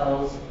 9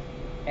 cells,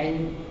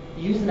 and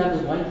use the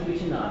numbers 1 through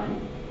to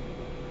 9.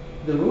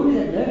 The rule is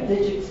that no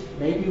digits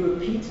may be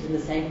repeated in the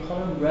same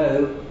column,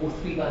 row, or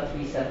 3 by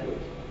 3 subgrid.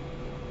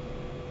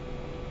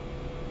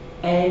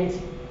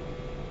 And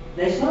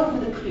they start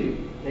with a clue.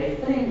 They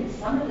fill in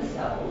some of the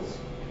cells,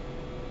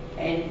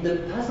 and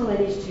the puzzle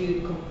then is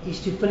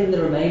to fill in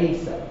the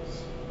remaining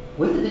cells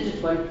with the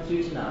digits 1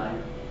 through to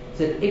 9,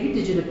 so that every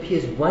digit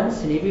appears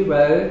once in every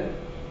row,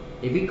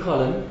 every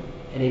column,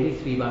 and every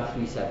 3 by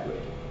 3 subgrid.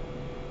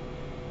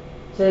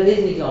 So there's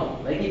an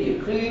example. They give you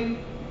a clue.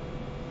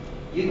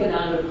 You've got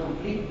now to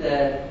complete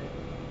the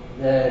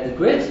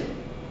grid,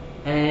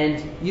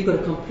 and you've got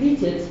to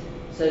complete it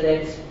so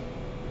that,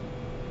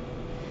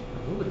 I'm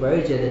a little bit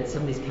worried here that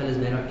some of these colours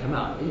may not come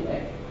out.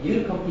 Anyway,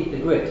 you've got to complete the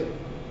grid.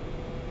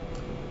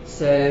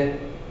 So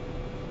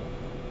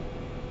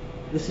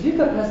the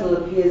Sudoku puzzle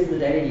appears in the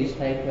daily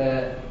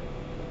newspaper.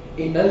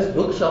 In most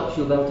bookshops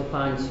you'll be able to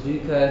find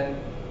Sudoku.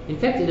 In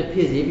fact, it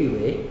appears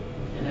everywhere.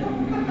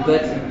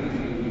 But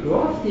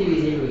graph theory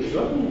is everywhere.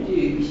 So what we're going to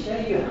do is show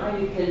you how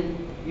you can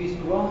use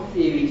graph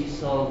theory to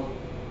solve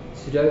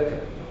Sudoku.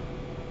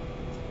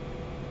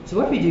 So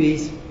what we do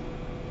is,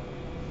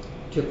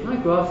 to apply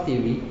graph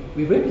theory,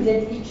 we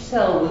represent each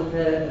cell with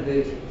a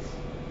vertex.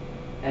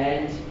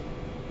 And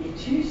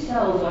if 2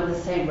 cells are in the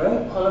same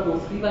row, column, or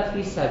 3 by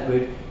 3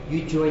 subgrid,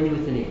 you join them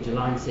with an edge, a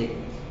line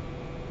segment.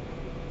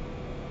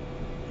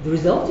 The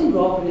resulting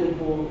graph we're going to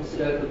call a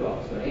Sudoku graph.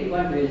 It's got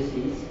 81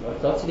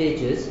 vertices, lots of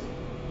edges,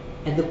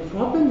 and the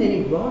problem then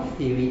in graph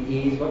theory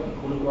is what we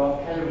call a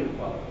graph coloring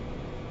problem.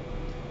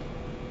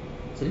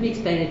 So let me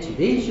explain it to you.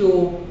 There's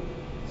your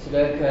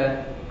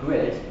Sudoku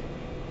grid.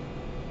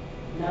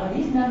 Now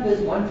these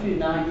numbers 1 through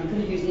 9, you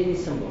could have used any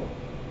symbol.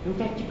 In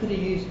fact, you could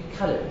have used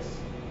colours.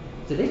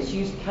 So let's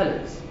use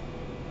colours.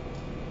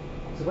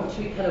 So what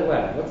should we colour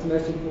 1? What's the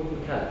most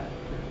important colour?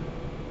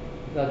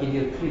 I'll give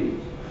you a clue.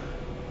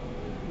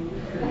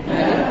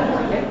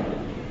 Okay.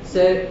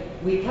 So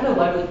we colour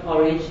 1 with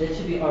orange. That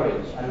should be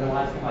orange. I don't know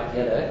why it's quite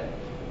yellow.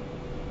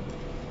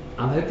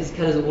 I hope these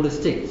colours are all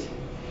distinct.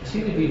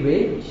 2 would be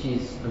red, which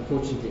is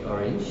unfortunately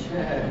orange.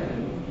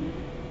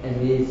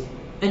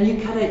 And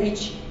you colour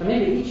each.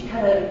 Remember, each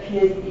colour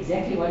appears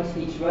exactly once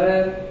in each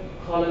row,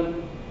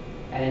 column,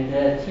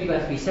 and 3 by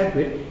 3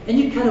 subgrid. And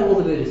you colour all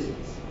the vertices.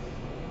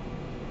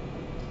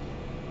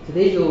 So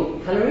there's your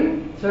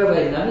colouring. Throw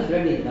away the numbers. We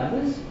don't need the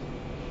numbers.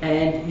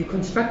 And you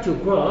construct your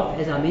graph,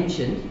 as I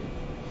mentioned.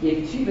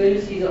 If 2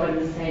 vertices are in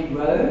the same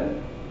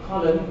row,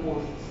 column,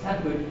 or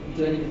subgrid, you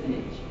join them with an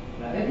edge.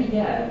 Now over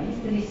here, these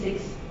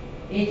 36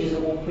 edges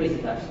are all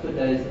present. I've just put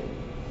those in.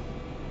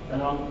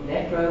 Along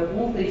that row,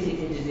 all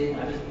 36 edges in,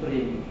 I just put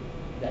in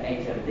the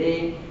 8 over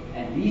there.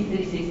 And these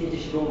 36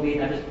 edges should all be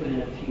in, I just put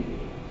in a few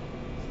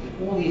there.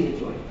 So all these are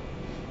joined.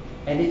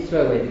 And let's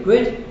throw away the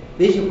grid.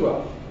 There's your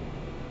graph.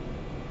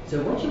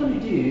 So what you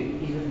want to do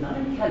is with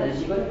 9 colours,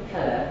 you've got to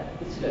colour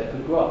the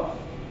Sudoku graph.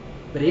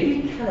 But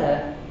every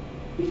colour,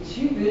 if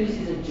 2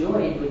 vertices are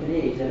joined with an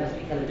edge, they must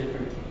be coloured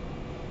differently.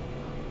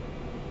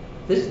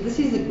 This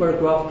is what a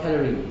graph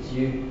colouring is.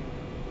 You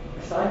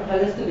assign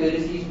colours to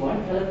vertices,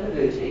 1 colour per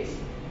vertex,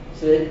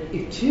 so that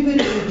if 2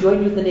 vertices are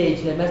joined with an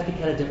edge, they must be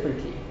coloured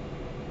differently.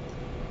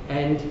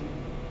 And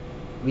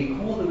we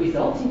call the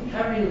resulting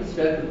colouring of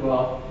the Sudoku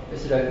graph a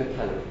Sudoku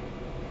colouring.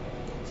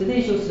 So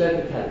there's your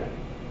Sudoku colouring.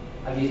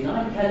 I've used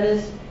 9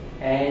 colours,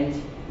 and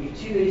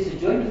if 2 vertices are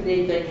joined with an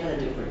edge, they colour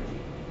differently.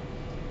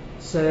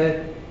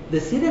 So the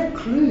set of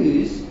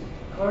clues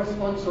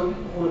corresponds to what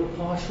we call a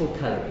partial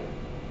colouring,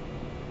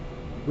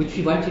 which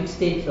we want to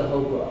extend to the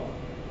whole graph.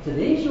 So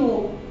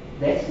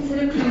that's the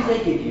set of clues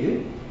they give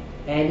you,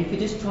 and if you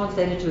just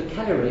translate it to a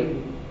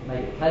colouring, make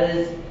it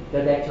colours,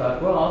 go back to our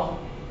graph,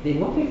 then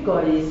what we've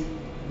got is,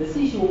 this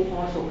is your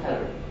partial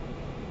colouring,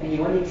 and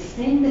you want to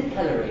extend the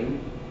colouring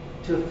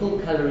to a full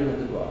colouring of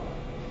the graph.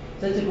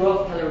 So it's a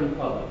graph colouring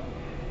problem.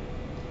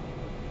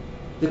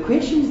 The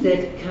questions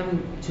that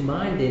come to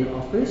mind then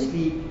are,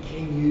 firstly,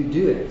 can you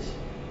do it?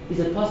 Is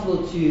it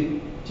possible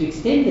to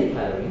extend the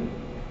colouring?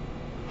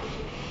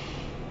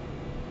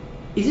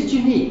 Is it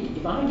unique?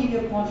 If I give you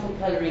a partial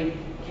colouring,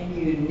 can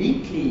you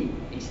uniquely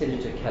extend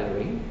it to a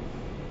colouring?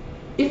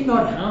 If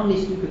not, how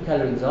many Sudoku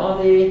colourings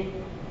are there?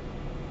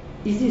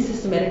 Is there a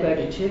systematic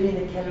way of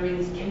determining the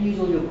colourings? Can you use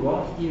all your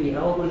graph theory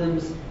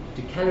algorithms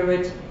to colour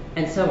it?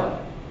 And so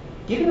on.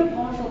 Given a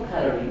partial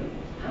colouring,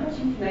 how much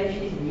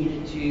information is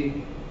needed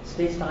to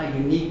specify a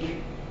unique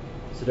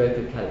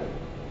Sudoku colouring?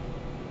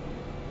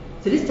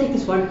 So let's take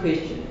this one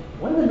question.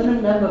 What are the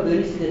minimum number of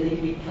vertices that need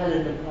to be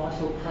coloured in a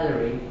partial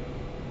colouring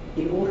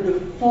in order to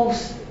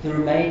force the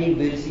remaining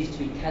vertices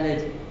to be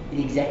coloured in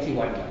exactly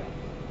one way?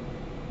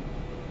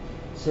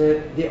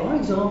 So there are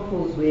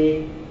examples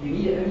where you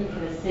need to only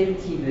colour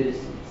 17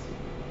 vertices.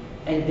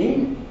 And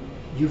then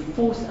you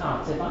force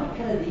out. So if I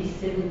colour these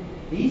 17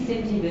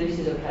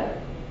 vertices are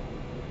coloured.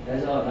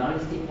 Those are 9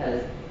 distinct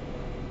colours.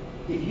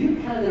 If you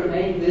colour the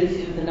remaining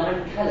vertices with the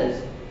 9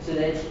 colours, so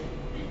that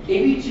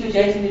every 2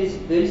 adjacent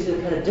vertices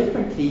are coloured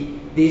differently,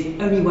 there's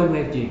only one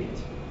way of doing it.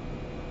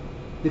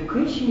 The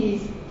question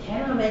is,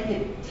 can I make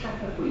it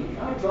tougher for you? Can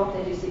I drop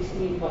that to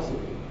 16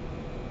 possibly?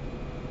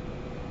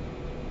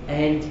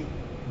 And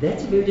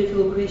that's a very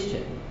difficult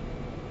question.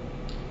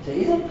 So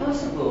is it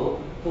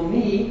possible for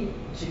me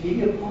to give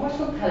you a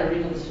partial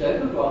colouring of the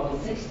slope of graph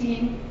with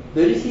 16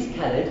 vertices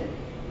coloured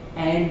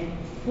and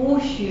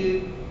force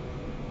you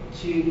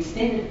to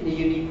extend it in a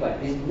unique way?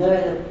 There's no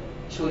other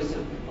choice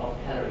of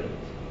colouring it.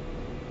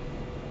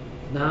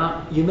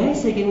 Now, you may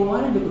say again, well,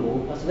 why don't you look at all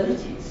the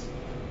possibilities?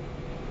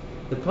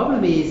 The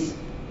problem is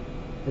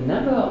the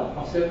number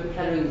of slope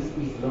colorings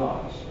is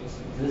large. It's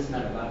this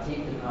number, about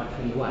 10 to the power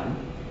 21.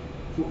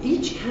 For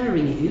each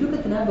colouring, if you look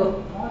at the number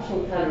of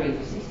partial colourings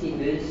of 16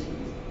 vertices,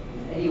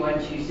 81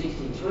 choose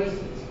 16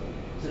 choices.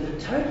 So the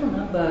total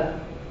number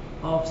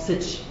of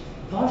such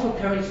partial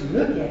colourings to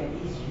look at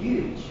is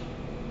huge.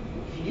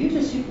 If you use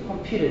a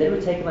supercomputer, that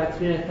would take about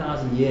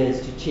 300,000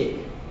 years to check.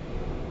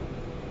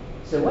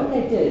 So what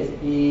they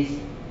did is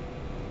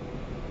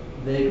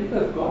the group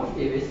of graph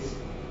theorists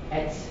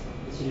at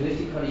this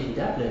University College in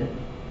Dublin,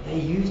 they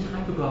used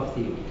hypergraph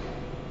theory.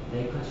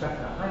 They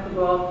constructed a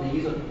hypergraph, they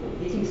used what they call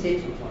hitting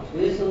sets or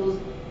transversals,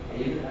 and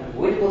you look at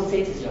unavoidable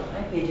sets as your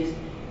height edges,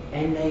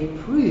 and they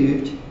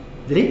proved,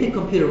 they let the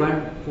computer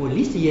run for at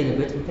least a year and a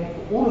bit. In fact,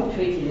 for all of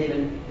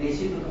 2011, their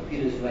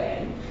supercomputers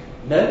ran,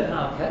 no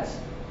power cuts,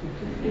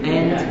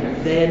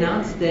 and they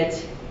announced that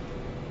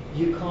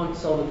you can't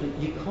solve it,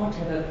 you can't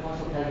have a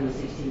partial colouring with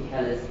 16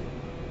 colours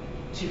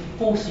to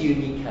force a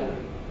unique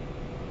colouring.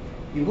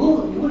 You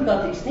will be able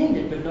to extend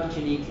it, but not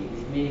uniquely.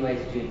 There's many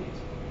ways of doing it.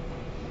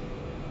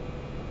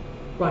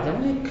 Right, I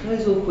want to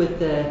close off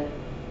with a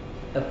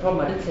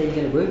problem I didn't say you're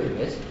going to work with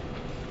it.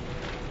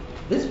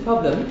 This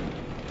problem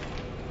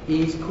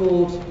is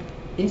called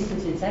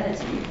instant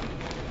insanity.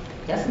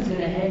 Justin's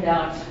going to hand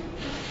out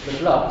the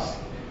blocks.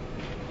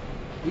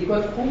 We've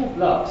got 4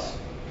 blocks.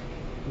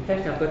 In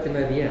fact, I've got them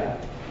over here.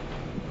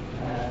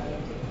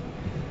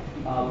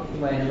 I'll put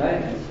them away in a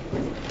moment.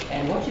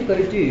 And what you've got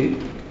to do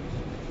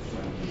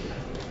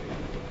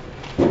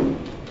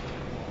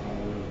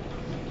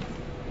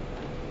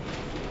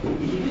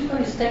is you've just got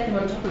to stack them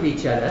on top of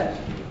each other.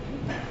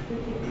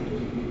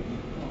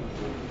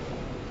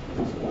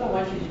 So what I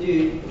want you to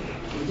do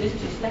is just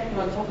to stack them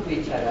on top of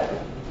each other.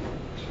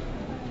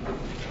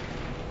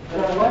 But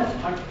I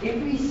want, on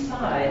every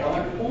side, I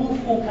want all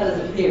 4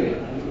 colours appearing.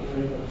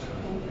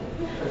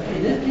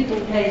 In this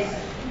particular case,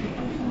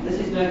 this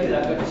is no good.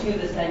 I've got 2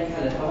 of the same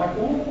colours. I want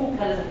all 4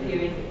 colours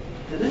appearing.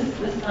 So this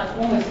side's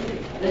almost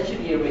red. That should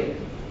be a red.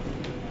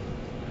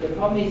 The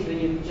problem is when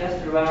you adjust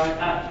it around,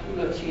 you've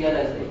got 2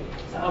 yellows there.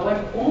 So I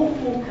want all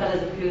 4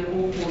 colours appearing on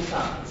all 4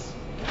 sides.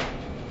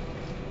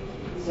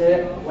 So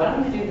what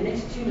I'm going to do in the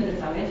next 2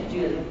 minutes, I'm going to do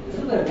a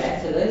little bit of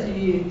math. So those of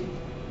you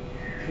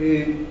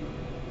who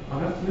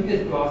are not familiar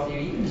with graph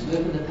theory, you can just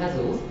work on the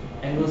puzzles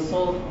and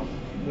we'll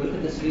work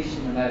at the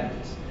solution in a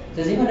moment. So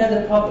does anyone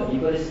know the problem?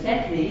 You've got to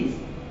stack these,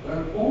 but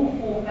on all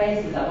 4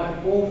 faces, I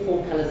want all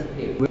 4 colours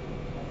appearing.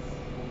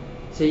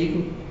 So you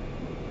can,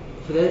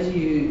 for those of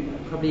you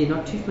who probably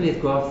not too familiar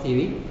with graph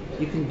theory,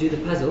 you can do the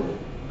puzzle.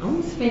 I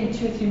won't spend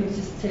 2 or 3 minutes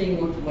just telling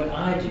you what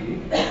I do,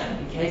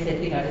 in case they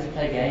think I just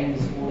play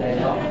games all day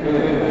long.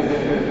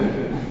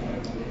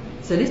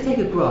 So let's take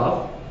a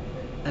graph.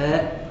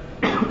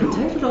 The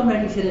total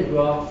dominating set of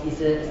graphs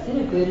is a set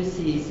of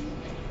vertices,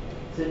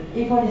 so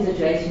everyone is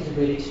adjacent to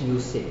vertex in your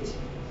set.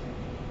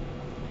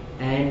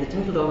 And the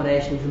total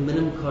domination is the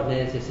minimum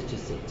coordinates of such a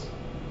set. So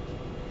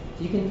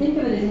you can think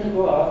of it as in a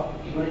graph,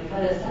 you're going to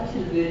colour a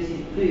subset of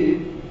vertices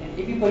blue, and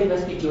everybody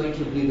must be joined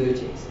to a blue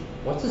vertex.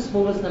 What's the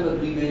smallest number of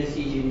blue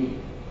vertices you need?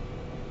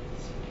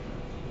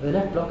 Are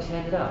there enough blocks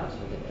handed out?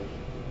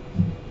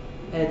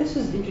 This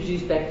was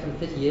introduced back from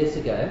 30 years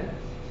ago.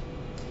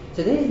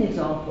 So there's an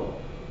example.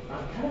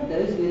 I've coloured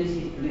those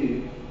vertices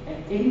blue,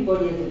 and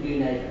everybody has a blue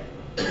neighbour.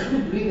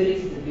 The blue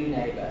vertex is a blue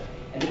neighbour.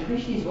 And the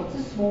question is, what's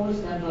the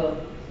smallest number of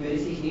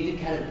vertices you need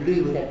to colour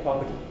blue with that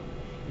property?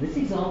 In this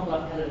example,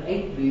 I've coloured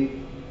 8 blue.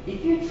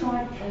 If you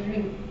tried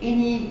colouring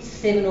any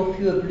 7 or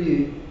fewer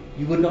blue,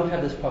 you would not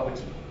have this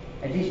property.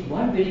 At least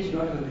one vertex would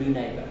not have a blue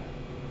neighbour.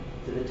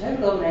 So the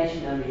total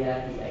domination number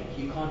here is 8.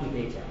 You can't do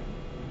better.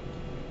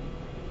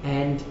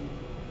 And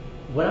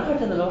what I've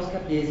done the last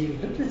couple of years,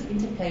 you've looked at this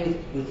interplay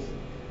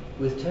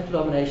with total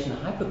domination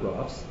and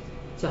hypergraphs.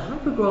 So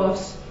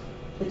hypergraphs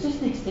are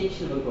just an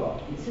extension of a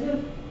graph. Instead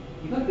of,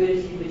 you've got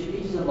vertices which are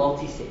edges of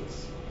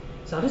multi-sets.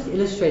 So I'll just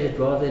illustrate it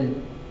rather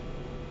than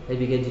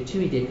maybe go into too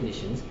many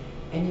definitions.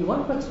 And you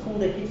want what's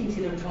called a hitting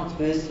set of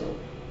transversal.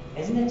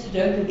 As in that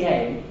Sudoku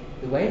game,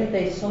 the way that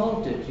they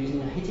solved it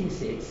using hitting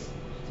sets,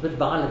 it's a bit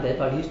violent that,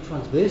 but I used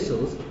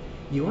transversals.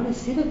 You want a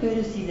set of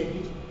vertices that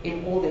hit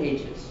in all the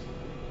edges.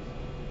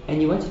 And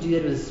you want to do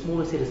that with as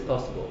small a set as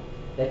possible.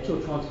 That's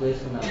your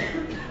transversal number.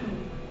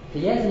 So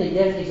here's an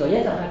example.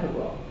 Here's a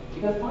hypergraph.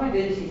 You've got 5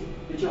 vertices.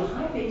 But your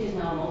hyper edge is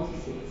now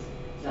multi-sets.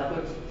 So I've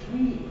got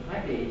 3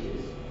 hyper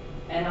edges,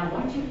 and I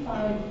want to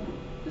find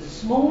the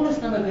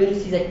smallest number of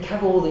vertices that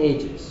cover all the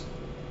edges.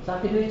 So I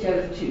can do it here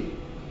with 2.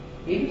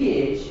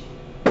 Every edge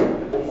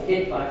is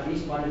hit by at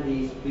least one of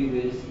these blue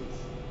vertices.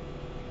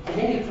 And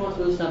then you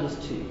transpose numbers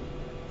 2.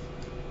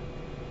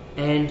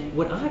 And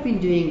what I've been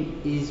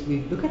doing is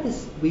we look at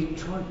this, we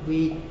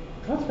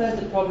transpose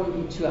the problem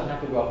into a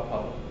hypergraph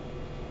problem.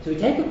 So we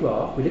take a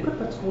graph, we look at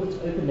what's called its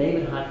open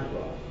neighborhood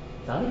hypergraph.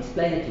 So I'll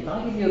explain it to you. If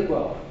I give you a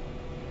graph,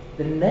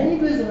 the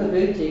neighbors of a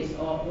vertex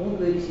are all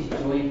the vertices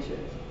joined to it.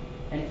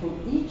 And for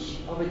each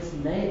of its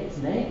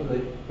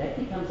neighborhood, that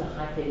becomes a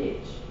hyper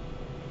edge.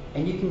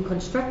 And you can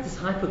construct this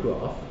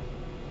hypergraph.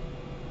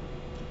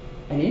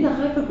 And in the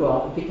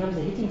hypergraph, it becomes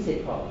a hitting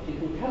set problem. If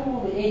you can cover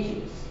all the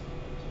edges,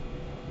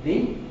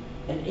 then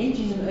an edge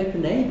is an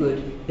open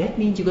neighborhood. That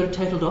means you've got a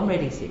total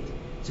dominating set.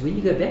 So when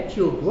you go back to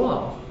your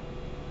graph,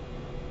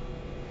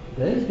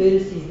 those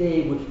vertices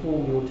there would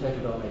form your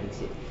total dominating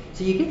set.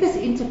 So you get this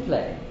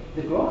interplay.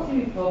 The graph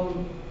theory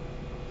problem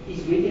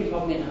is really a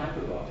problem in a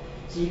hypergraph.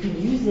 So you can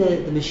use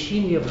the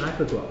machinery of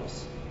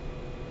hypergraphs.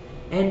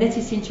 And that's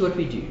essentially what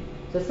we do.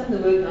 So some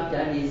of the work I've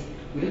done is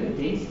we look at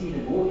density,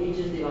 the more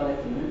edges there are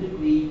at the minimum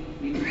degree,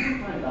 we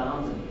can find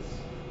bounds in this.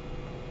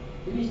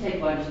 Let me just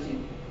take one just to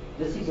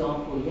this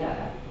example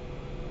here.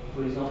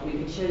 For example, we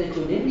can show that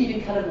you'll never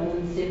even cut it more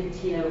than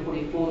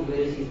 17/44 the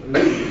vertices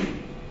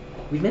green.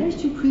 We managed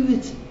to prove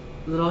it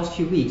in the last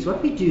few weeks.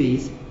 What we do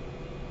is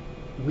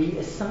we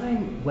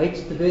assign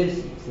weights to the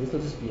vertices. So this will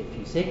just be a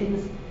few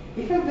seconds.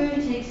 If a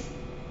vertex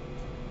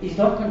is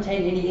not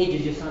containing any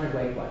edges, you assign it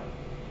weight 1.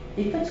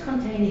 If it's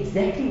containing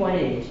exactly 1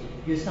 edge,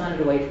 you assign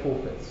it a weight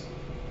 4/5.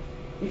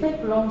 If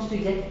it belongs to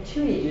exactly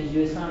 2 edges,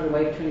 you assign it a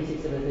weight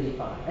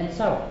 26/35, and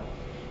so on.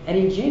 And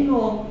in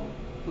general,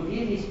 for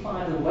these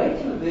 5, the weight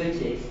of a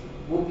vertex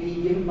will be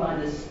given by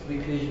this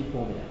recursion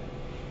formula.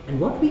 And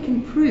what we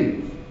can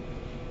prove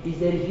is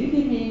that if you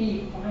give me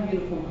any 5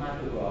 uniform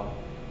hypergraph,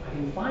 I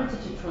can find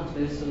such a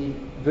transversal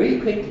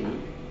very quickly,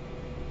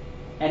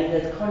 and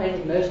it has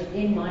correlated most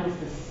n minus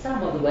the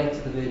sum of the weights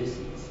of the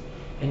vertices.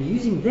 And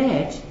using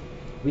that,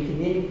 we can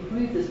then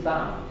improve this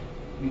bound.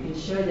 We can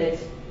show that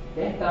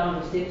that bound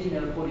of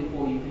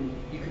 17/44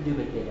 you can do a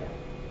bit better.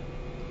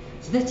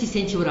 So that's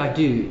essentially what I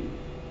do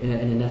in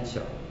a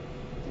nutshell.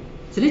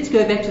 So let's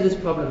go back to this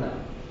problem now.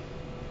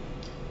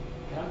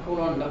 Can I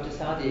call on Dr.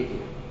 Saudi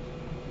again?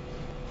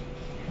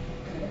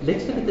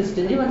 Let's look at this.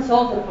 Did anyone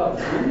solve the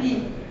problem?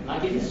 Normally, I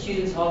give the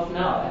students half an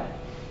hour,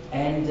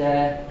 and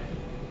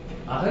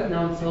I hope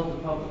no one solved the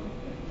problem.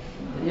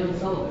 Did anyone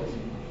solve it?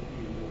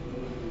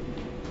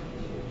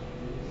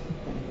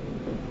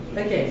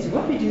 Okay, so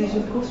what we do is,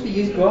 of course, we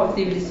use graph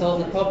theory to solve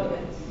the problem.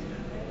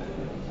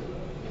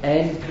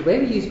 And the way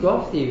we use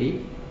graph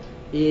theory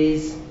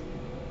is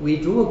we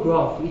draw a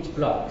graph for each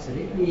block. So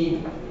let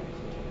me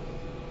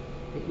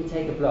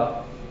take a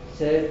block.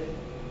 So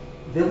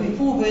there will be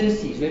 4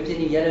 vertices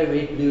representing yellow,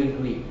 red, blue, and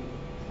green.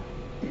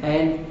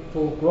 And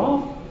for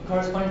graph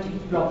corresponding to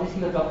each block, let's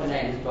give a block a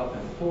name, this block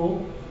number 4.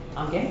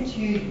 I'm going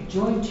to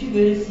join 2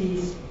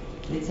 vertices,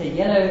 let's say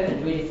yellow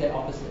and red if they're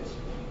opposite.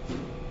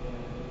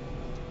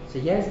 So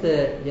here's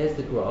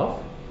the graph,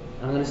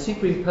 and I'm going to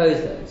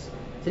superimpose those.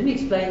 So let me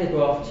explain the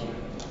graph to you.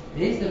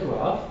 There's the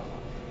graph.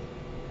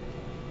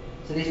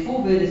 So there's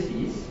 4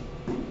 vertices,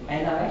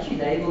 and I've actually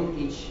labeled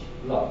each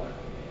block.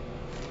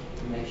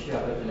 Make sure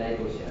I've got the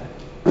labels here.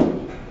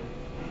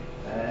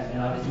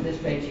 And I'll just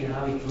illustrate to you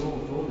how we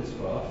draw this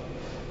graph.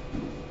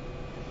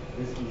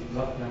 This is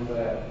block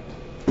number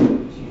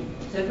 2.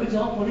 So for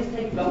example, let's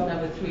take block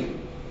number 3.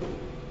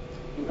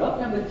 In block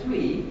number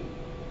 3,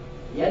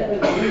 yellow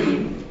and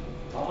green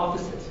are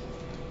opposite.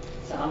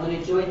 So I'm going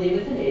to join them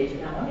with an edge,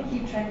 and I want to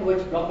keep track of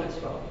which block it's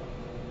from.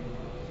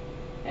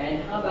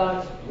 And how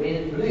about red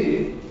and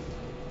blue?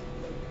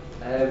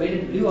 Red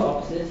and blue are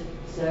opposite,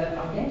 so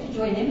I'm going to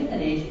join them with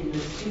an edge in the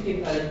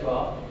superimposed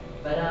graph,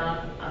 but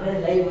I'm going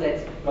to label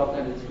that block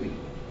number 3.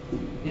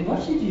 Then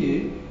what you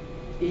do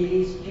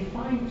is you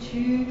find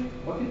 2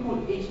 what we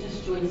call edge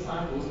disjoint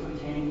cycles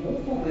containing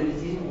all 4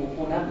 vertices and all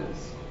 4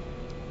 numbers.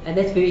 And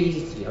that's very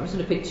easy to do. I'm just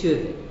going to pick 2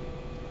 of them.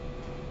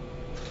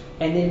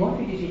 And then what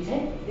we do is we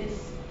take,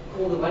 let's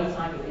call the one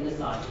cycle inner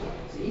cycle.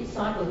 So each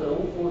cycle has got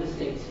all 4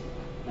 distinct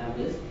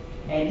numbers,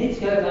 and let's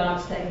go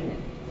about stacking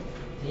them.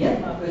 So here's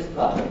my first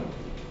block.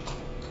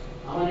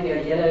 I'm going to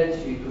go yellow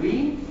to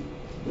green.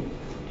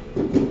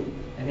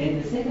 And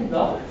then the second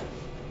block,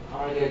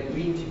 I'm going to go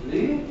green to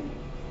blue.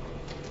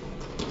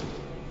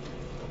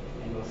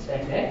 And we'll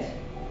stack that.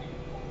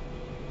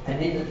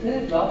 And then the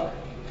third block,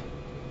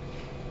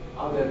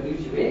 I'll go blue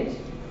to red.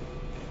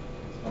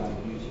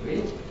 Blue to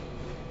red.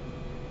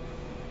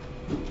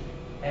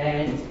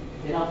 And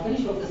then I'll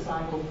finish off the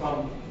cycle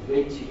from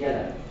red to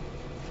yellow.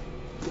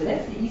 So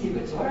that's the easy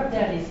bit. So what I've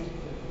done is,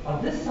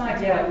 on this side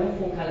here,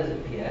 all 4 colors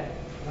appear.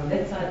 On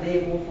that side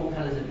there, all 4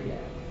 colors appear.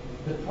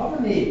 The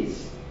problem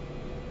is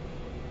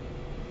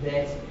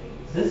that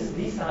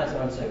these sides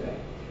aren't so great.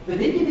 But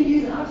then you can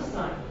use the outer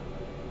cycle.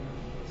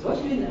 So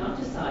what you do in the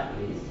outer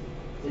cycle is,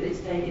 so let's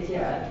take it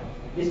here,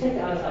 let's take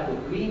the other cycle,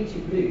 green to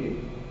blue.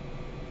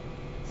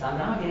 So I'm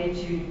now going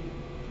to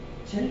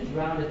turn it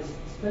around its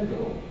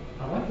spindle.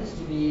 I want this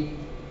to be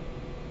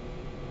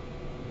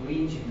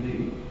green to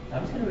blue. So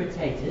I'm just going to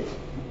rotate it.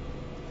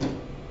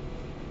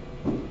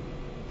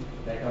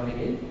 Back on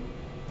again.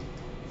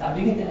 So I'm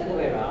doing it the other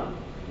way around.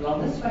 Well,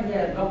 on this one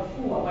here, block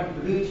 4, I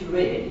want blue to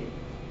red.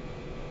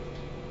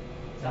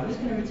 So I'm just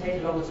going to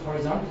rotate along this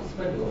horizontal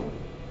spindle,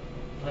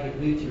 like a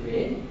blue to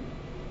red.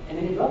 And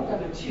then in block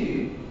number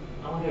 2,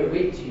 I want to go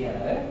red to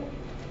yellow.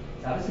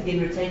 So I'm just again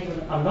rotating.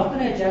 I'm not going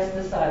to adjust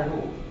this side at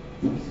all.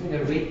 I'm just going to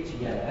go red to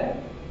yellow.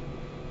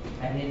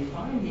 And then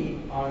finally,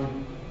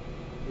 on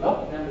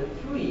block number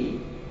 3,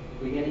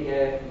 we're going to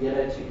go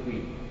yellow to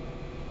green.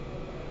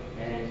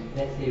 And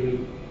that's the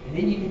red. And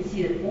then you can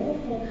see that all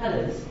 4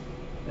 colors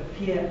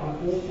appear on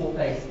all 4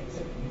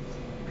 faces.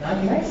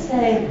 Now you may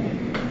say,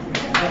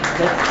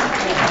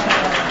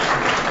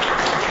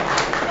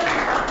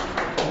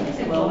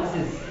 well, this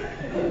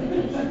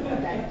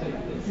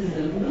is a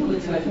little bit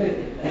too much work.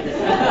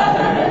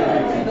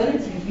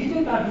 If you do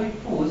it by brute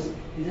force,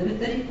 there's over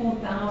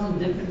 34,000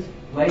 different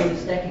ways of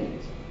stacking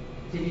it.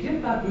 So if you do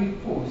it by brute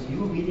force, you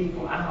will be there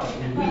for hours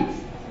and weeks.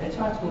 That's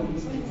why it's called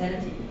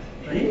instantaneity.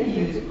 But if you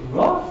use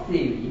graph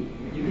theory,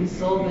 you can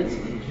solve it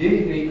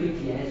very, very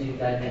quickly as you've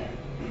done now.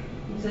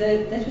 So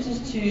that was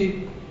just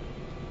to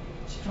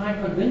try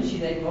and convince you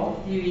that graph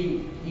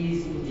theory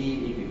is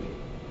indeed everywhere.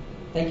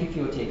 Thank you for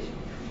your attention.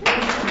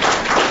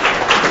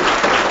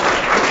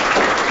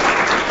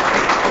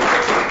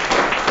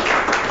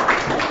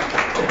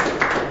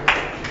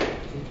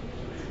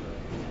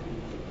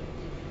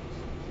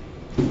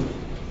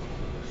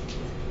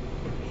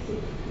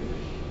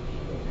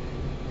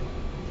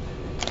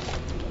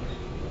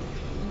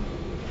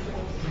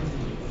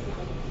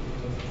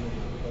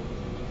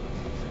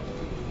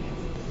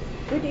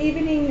 Good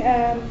evening,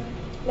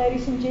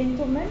 ladies and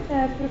gentlemen.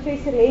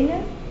 Professor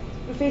Henne,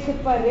 Professor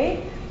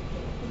Parek,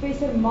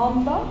 Professor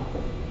Mamba,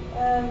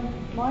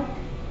 Mike,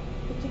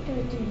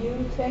 particularly to you,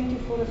 thank you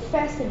for a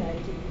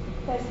fascinating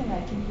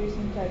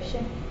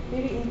presentation,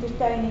 very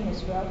entertaining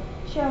as well,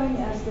 showing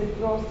us that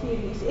graph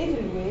theory is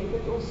everywhere,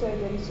 but also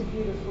that it's a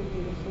beautiful,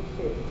 beautiful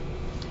field.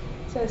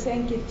 So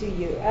thank you to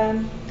you.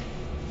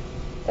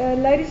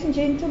 Ladies and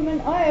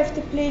gentlemen, I have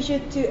the pleasure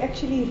to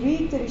actually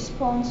read the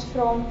response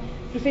from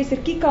Professor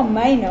Kika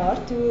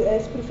Meinhardt, who,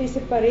 as Professor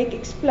Parek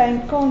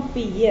explained, can't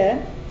be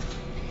here.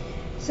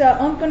 So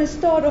I'm going to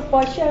start off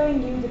by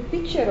showing you the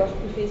picture of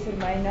Professor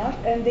Meinhardt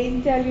and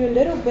then tell you a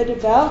little bit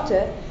about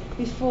her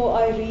before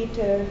I read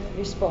her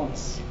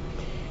response.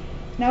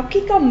 Now,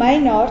 Kika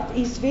Meinhardt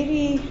is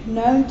very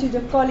known to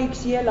the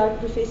colleagues here, like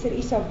Professor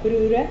Isak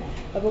Brure.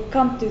 I will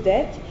come to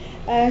that.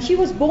 She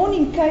was born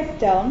in Cape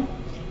Town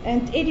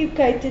and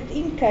educated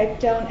in Cape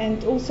Town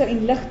and also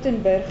in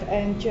Lichtenburg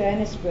and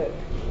Johannesburg,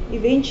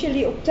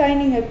 eventually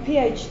obtaining a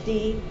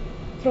PhD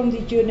from the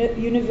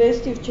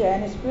University of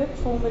Johannesburg,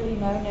 formerly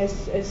known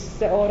as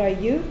the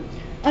RIU,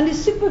 under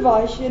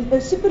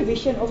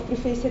supervision of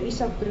Professor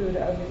Isak Brure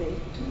over there.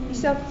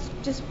 Isak,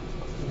 just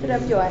put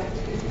up your hand.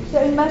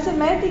 So in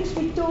mathematics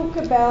when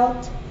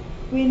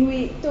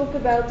we talk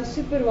about the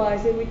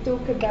supervisor, we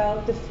talk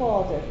about the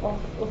father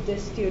of the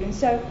student.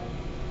 So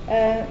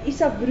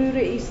Isak Brure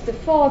is the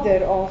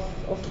father of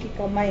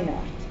Kika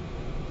Meinhardt.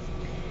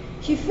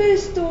 She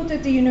first taught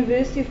at the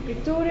University of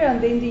Pretoria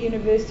and then the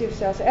University of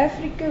South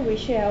Africa, where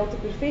she held a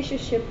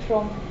professorship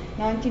from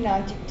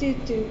 1992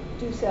 to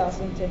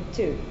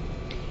 2002.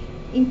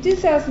 In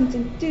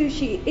 2002,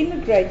 she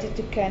immigrated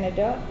to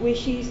Canada, where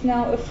she is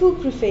now a full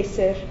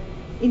professor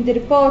in the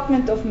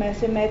Department of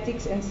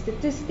Mathematics and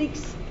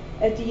Statistics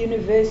at the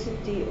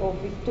University of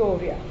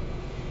Victoria.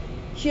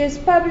 She has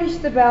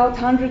published about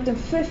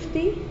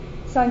 150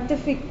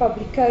 scientific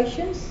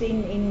publications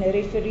in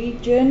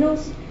refereed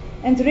journals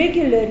and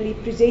regularly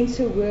presents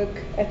her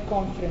work at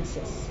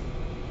conferences.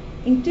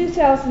 In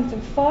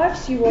 2005,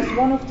 she was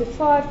one of the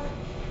 5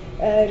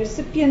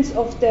 recipients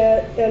of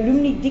the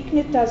Alumni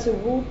Dignitas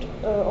Award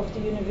of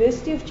the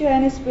University of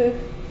Johannesburg.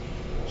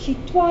 She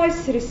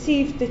twice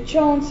received the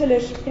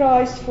Chancellor's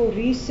Prize for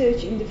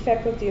Research in the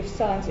Faculty of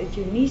Science at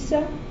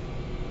UNISA,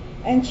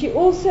 and she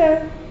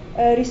also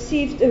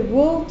received a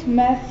World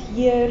Math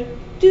Year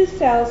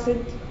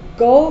 2000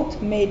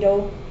 Gold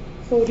Medal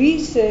for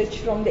research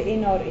from the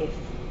NRF.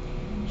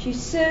 She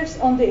serves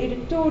on the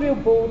editorial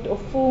board of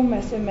 4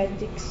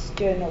 mathematics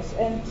journals.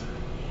 And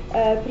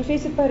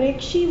Professor Parek,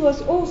 she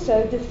was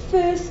also the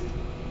first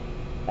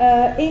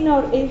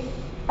NRF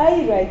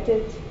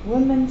A-rated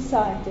woman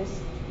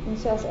scientist in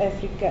South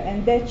Africa,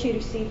 and that she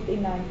received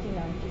in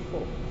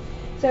 1994.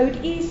 So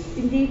it is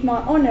indeed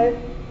my honor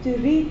to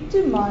read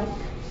to Mike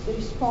the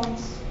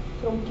response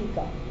from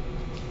Kika.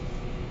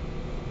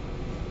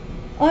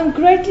 I'm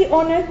greatly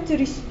honored to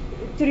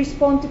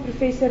respond to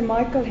Professor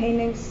Michael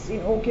Henning's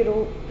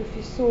inaugural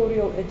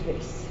professorial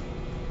address.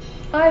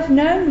 I've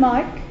known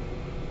Mike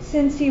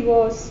since he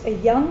was a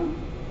young,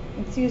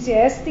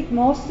 enthusiastic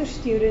master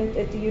student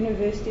at the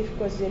University of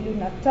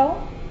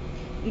KwaZulu-Natal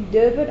in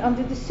Durban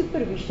under the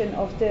supervision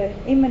of the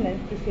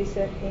eminent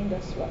Professor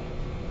Hendaswar.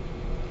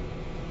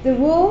 The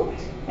world,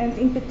 and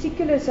in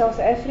particular South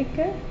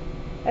Africa,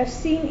 have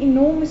seen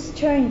enormous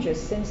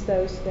changes since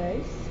those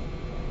days,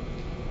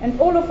 and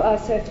all of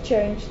us have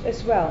changed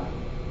as well.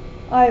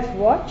 I have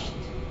watched,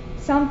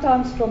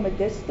 sometimes from a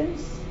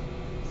distance,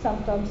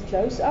 sometimes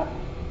close up,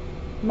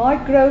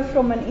 Mike grow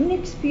from an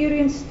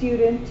inexperienced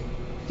student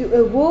to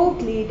a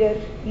world leader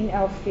in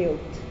our field.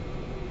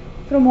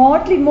 From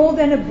hardly more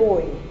than a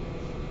boy,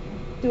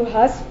 to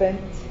husband,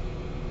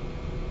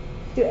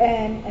 to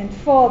Anne, and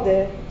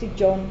father to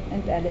John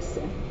and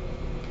Alison.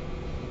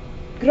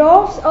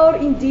 Graphs are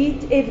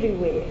indeed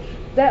everywhere.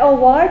 They are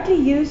widely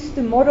used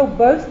to model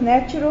both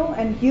natural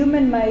and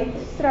human-made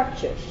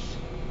structures.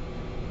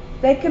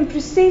 They can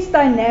process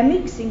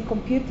dynamics in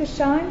computer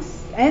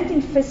science and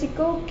in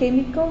physical,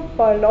 chemical,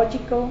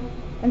 biological,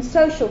 and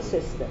social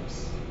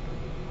systems.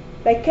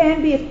 They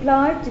can be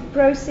applied to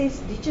process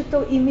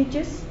digital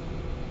images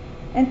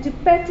and to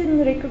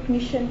pattern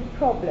recognition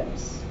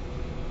problems.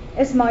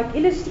 As Mike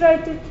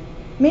illustrated,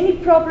 many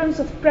problems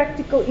of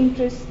practical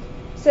interest,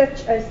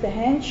 such as the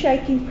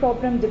handshaking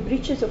problem, the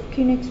bridges of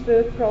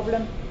Königsberg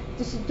problem,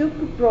 the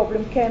Sudoku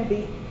problem, can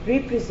be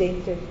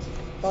represented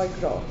by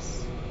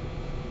graphs.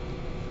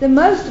 The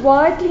most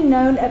widely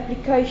known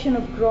application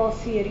of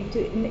graph theory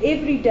to an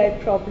everyday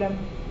problem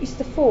is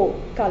the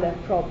 4-color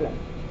problem.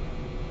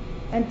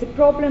 And the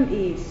problem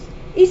is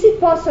it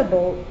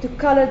possible to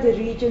color the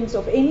regions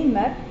of any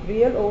map,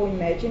 real or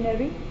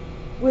imaginary,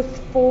 with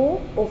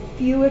 4 or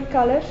fewer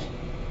colors,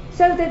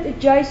 so that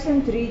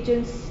adjacent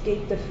regions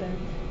get different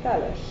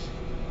colors?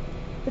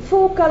 The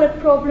 4-color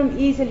problem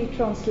easily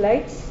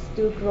translates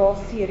to a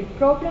graph theory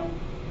problem,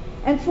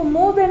 and for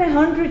more than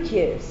 100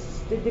 years,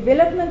 the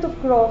development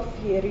of graph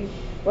theory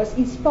was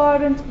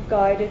inspired and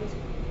guided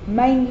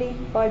mainly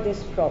by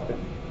this problem.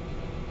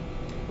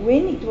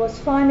 When it was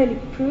finally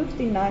proved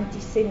in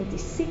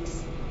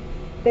 1976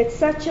 that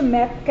such a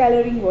map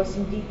coloring was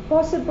indeed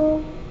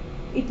possible,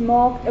 it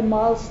marked a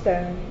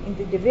milestone in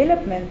the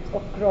development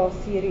of graph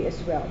theory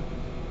as well.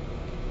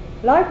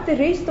 Like the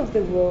rest of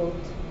the world,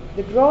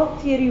 the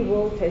graph theory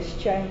world has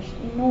changed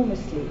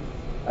enormously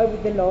over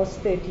the last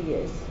 30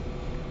 years.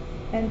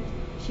 And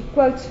she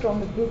quotes from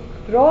the book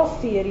Graph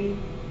Theory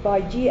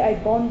by G.A.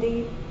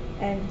 Bondi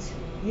and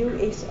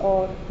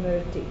U.S.R.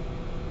 Murty.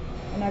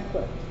 And I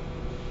quote,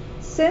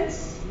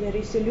 "Since the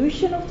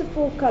resolution of the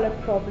 4-color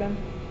problem,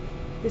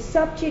 the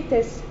subject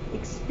has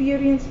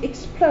experienced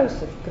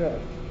explosive growth,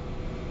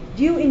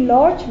 due in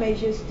large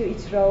measures to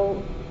its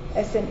role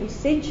as an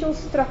essential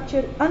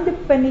structure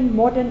underpinning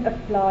modern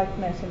applied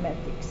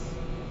mathematics.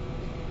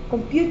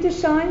 Computer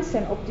science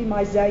and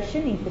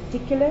optimization in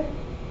particular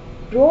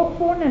draw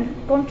upon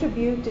and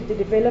contribute to the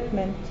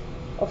development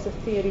of the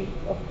theory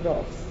of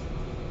graphs.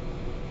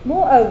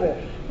 Moreover,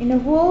 in a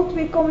world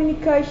where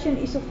communication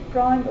is of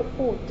prime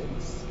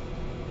importance,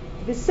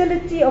 the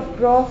facility of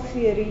graph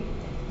theory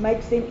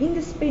makes them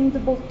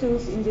indispensable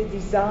tools in the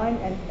design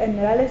and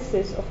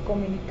analysis of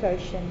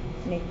communication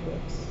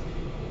networks."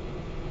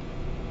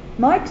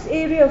 Mike's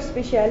area of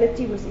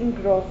speciality within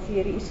graph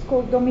theory is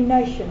called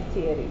domination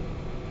theory,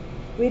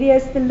 where he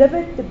has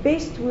delivered the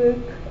best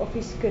work of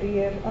his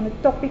career on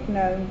a topic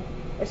known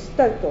as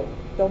total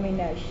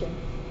domination.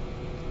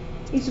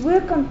 His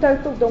work on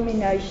total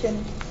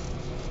domination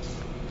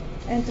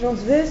and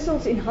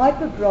transversals in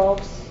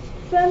hypergraphs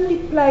firmly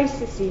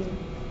places him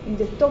in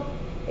the top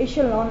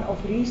echelon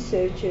of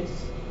researchers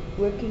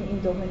working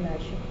in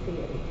domination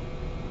theory.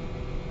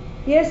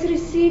 He has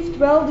received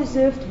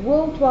well-deserved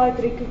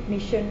worldwide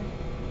recognition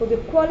for the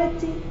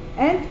quality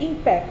and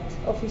impact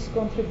of his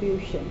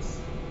contributions.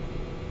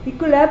 He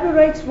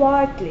collaborates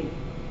widely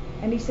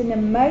and is an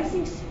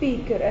amazing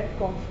speaker at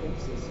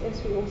conferences,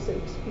 as we also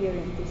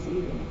experienced this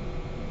evening.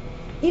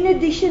 In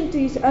addition to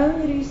his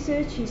own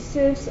research, he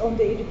serves on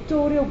the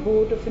editorial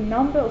board of a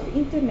number of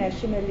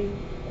internationally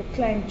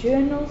acclaimed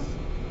journals,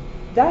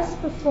 thus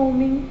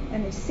performing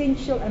an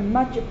essential and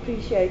much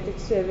appreciated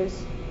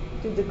service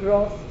to the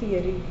graph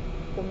theory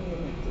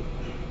community.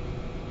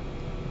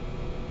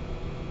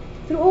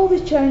 Through all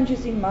the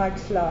changes in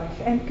Mike's life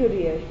and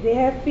career, there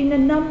have been a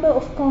number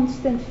of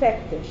constant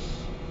factors.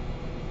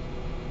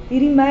 He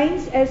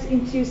remains as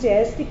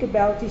enthusiastic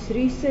about his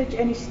research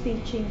and his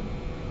teaching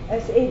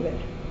as ever,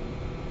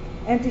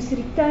 and has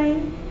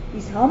retained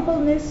his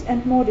humbleness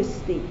and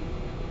modesty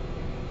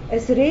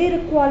as rare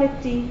a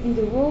quality in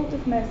the world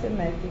of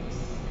mathematics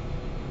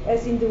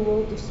as in the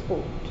world of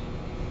sport.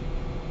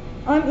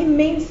 I'm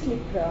immensely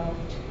proud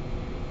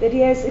that he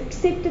has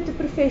accepted a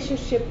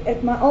professorship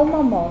at my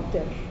alma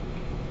mater,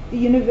 the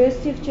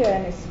University of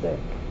Johannesburg.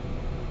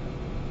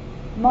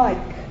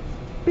 Mike,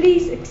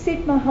 please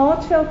accept my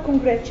heartfelt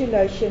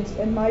congratulations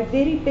and my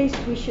very best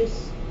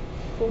wishes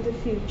for the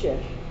future.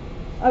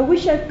 I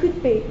wish I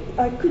could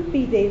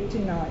be there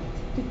tonight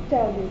to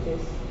tell you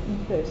this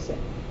in person.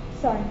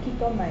 Signed,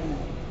 Kiko Maynard.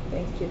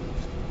 Thank you.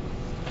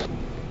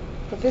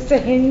 Professor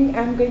Henning,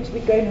 I'm going to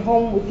be going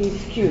home with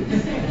these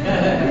cubes.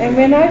 And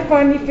when I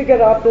finally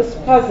figure out this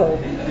puzzle,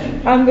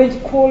 I'm going to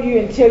call you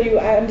and tell you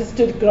I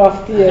understood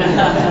graph theory.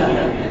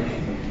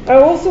 I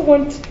also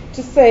want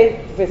to say,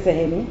 Professor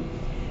Henning,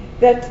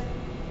 that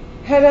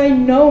had I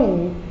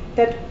known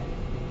that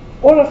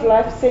all of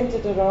life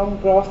centered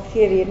around graph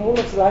theory and all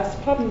of life's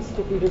problems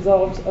could be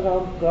resolved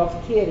around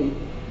graph theory,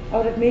 I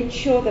would have made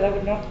sure that I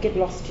would not get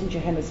lost in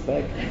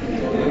Johannesburg.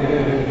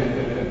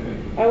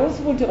 I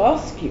also want to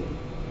ask you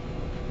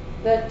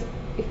that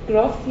if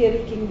graph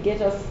theory can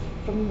get us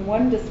from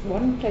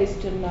one place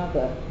to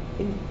another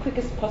in the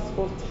quickest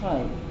possible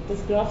time,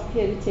 does graph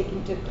theory take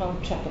into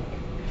account traffic?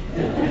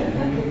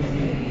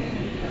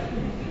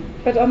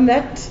 But on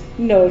that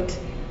note,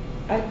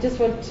 I just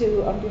want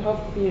to, on behalf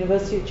of the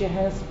University of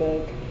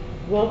Johannesburg,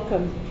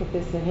 welcome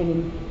Professor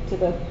Henning to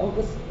the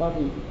august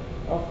body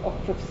of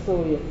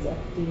professoriates at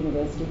the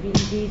university. We're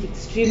indeed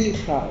extremely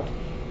proud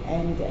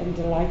and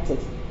delighted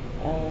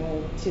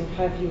to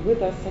have you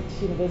with us at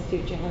the University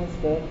of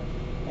Johannesburg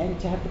and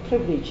to have the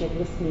privilege of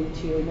listening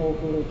to your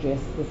inaugural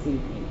address this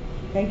evening.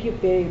 Thank you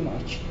very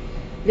much.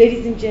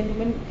 Ladies and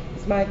gentlemen,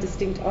 it's my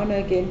distinct honor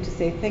again to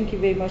say thank you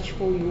very much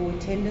for your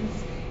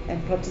attendance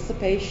and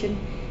participation.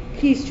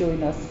 Please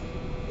join us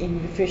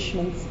in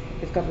refreshments.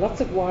 We've got lots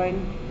of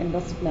wine and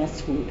lots of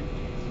nice food.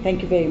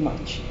 Thank you very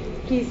much.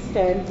 Please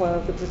stand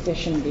while the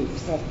procession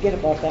leaves. I forget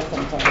about that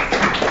sometimes.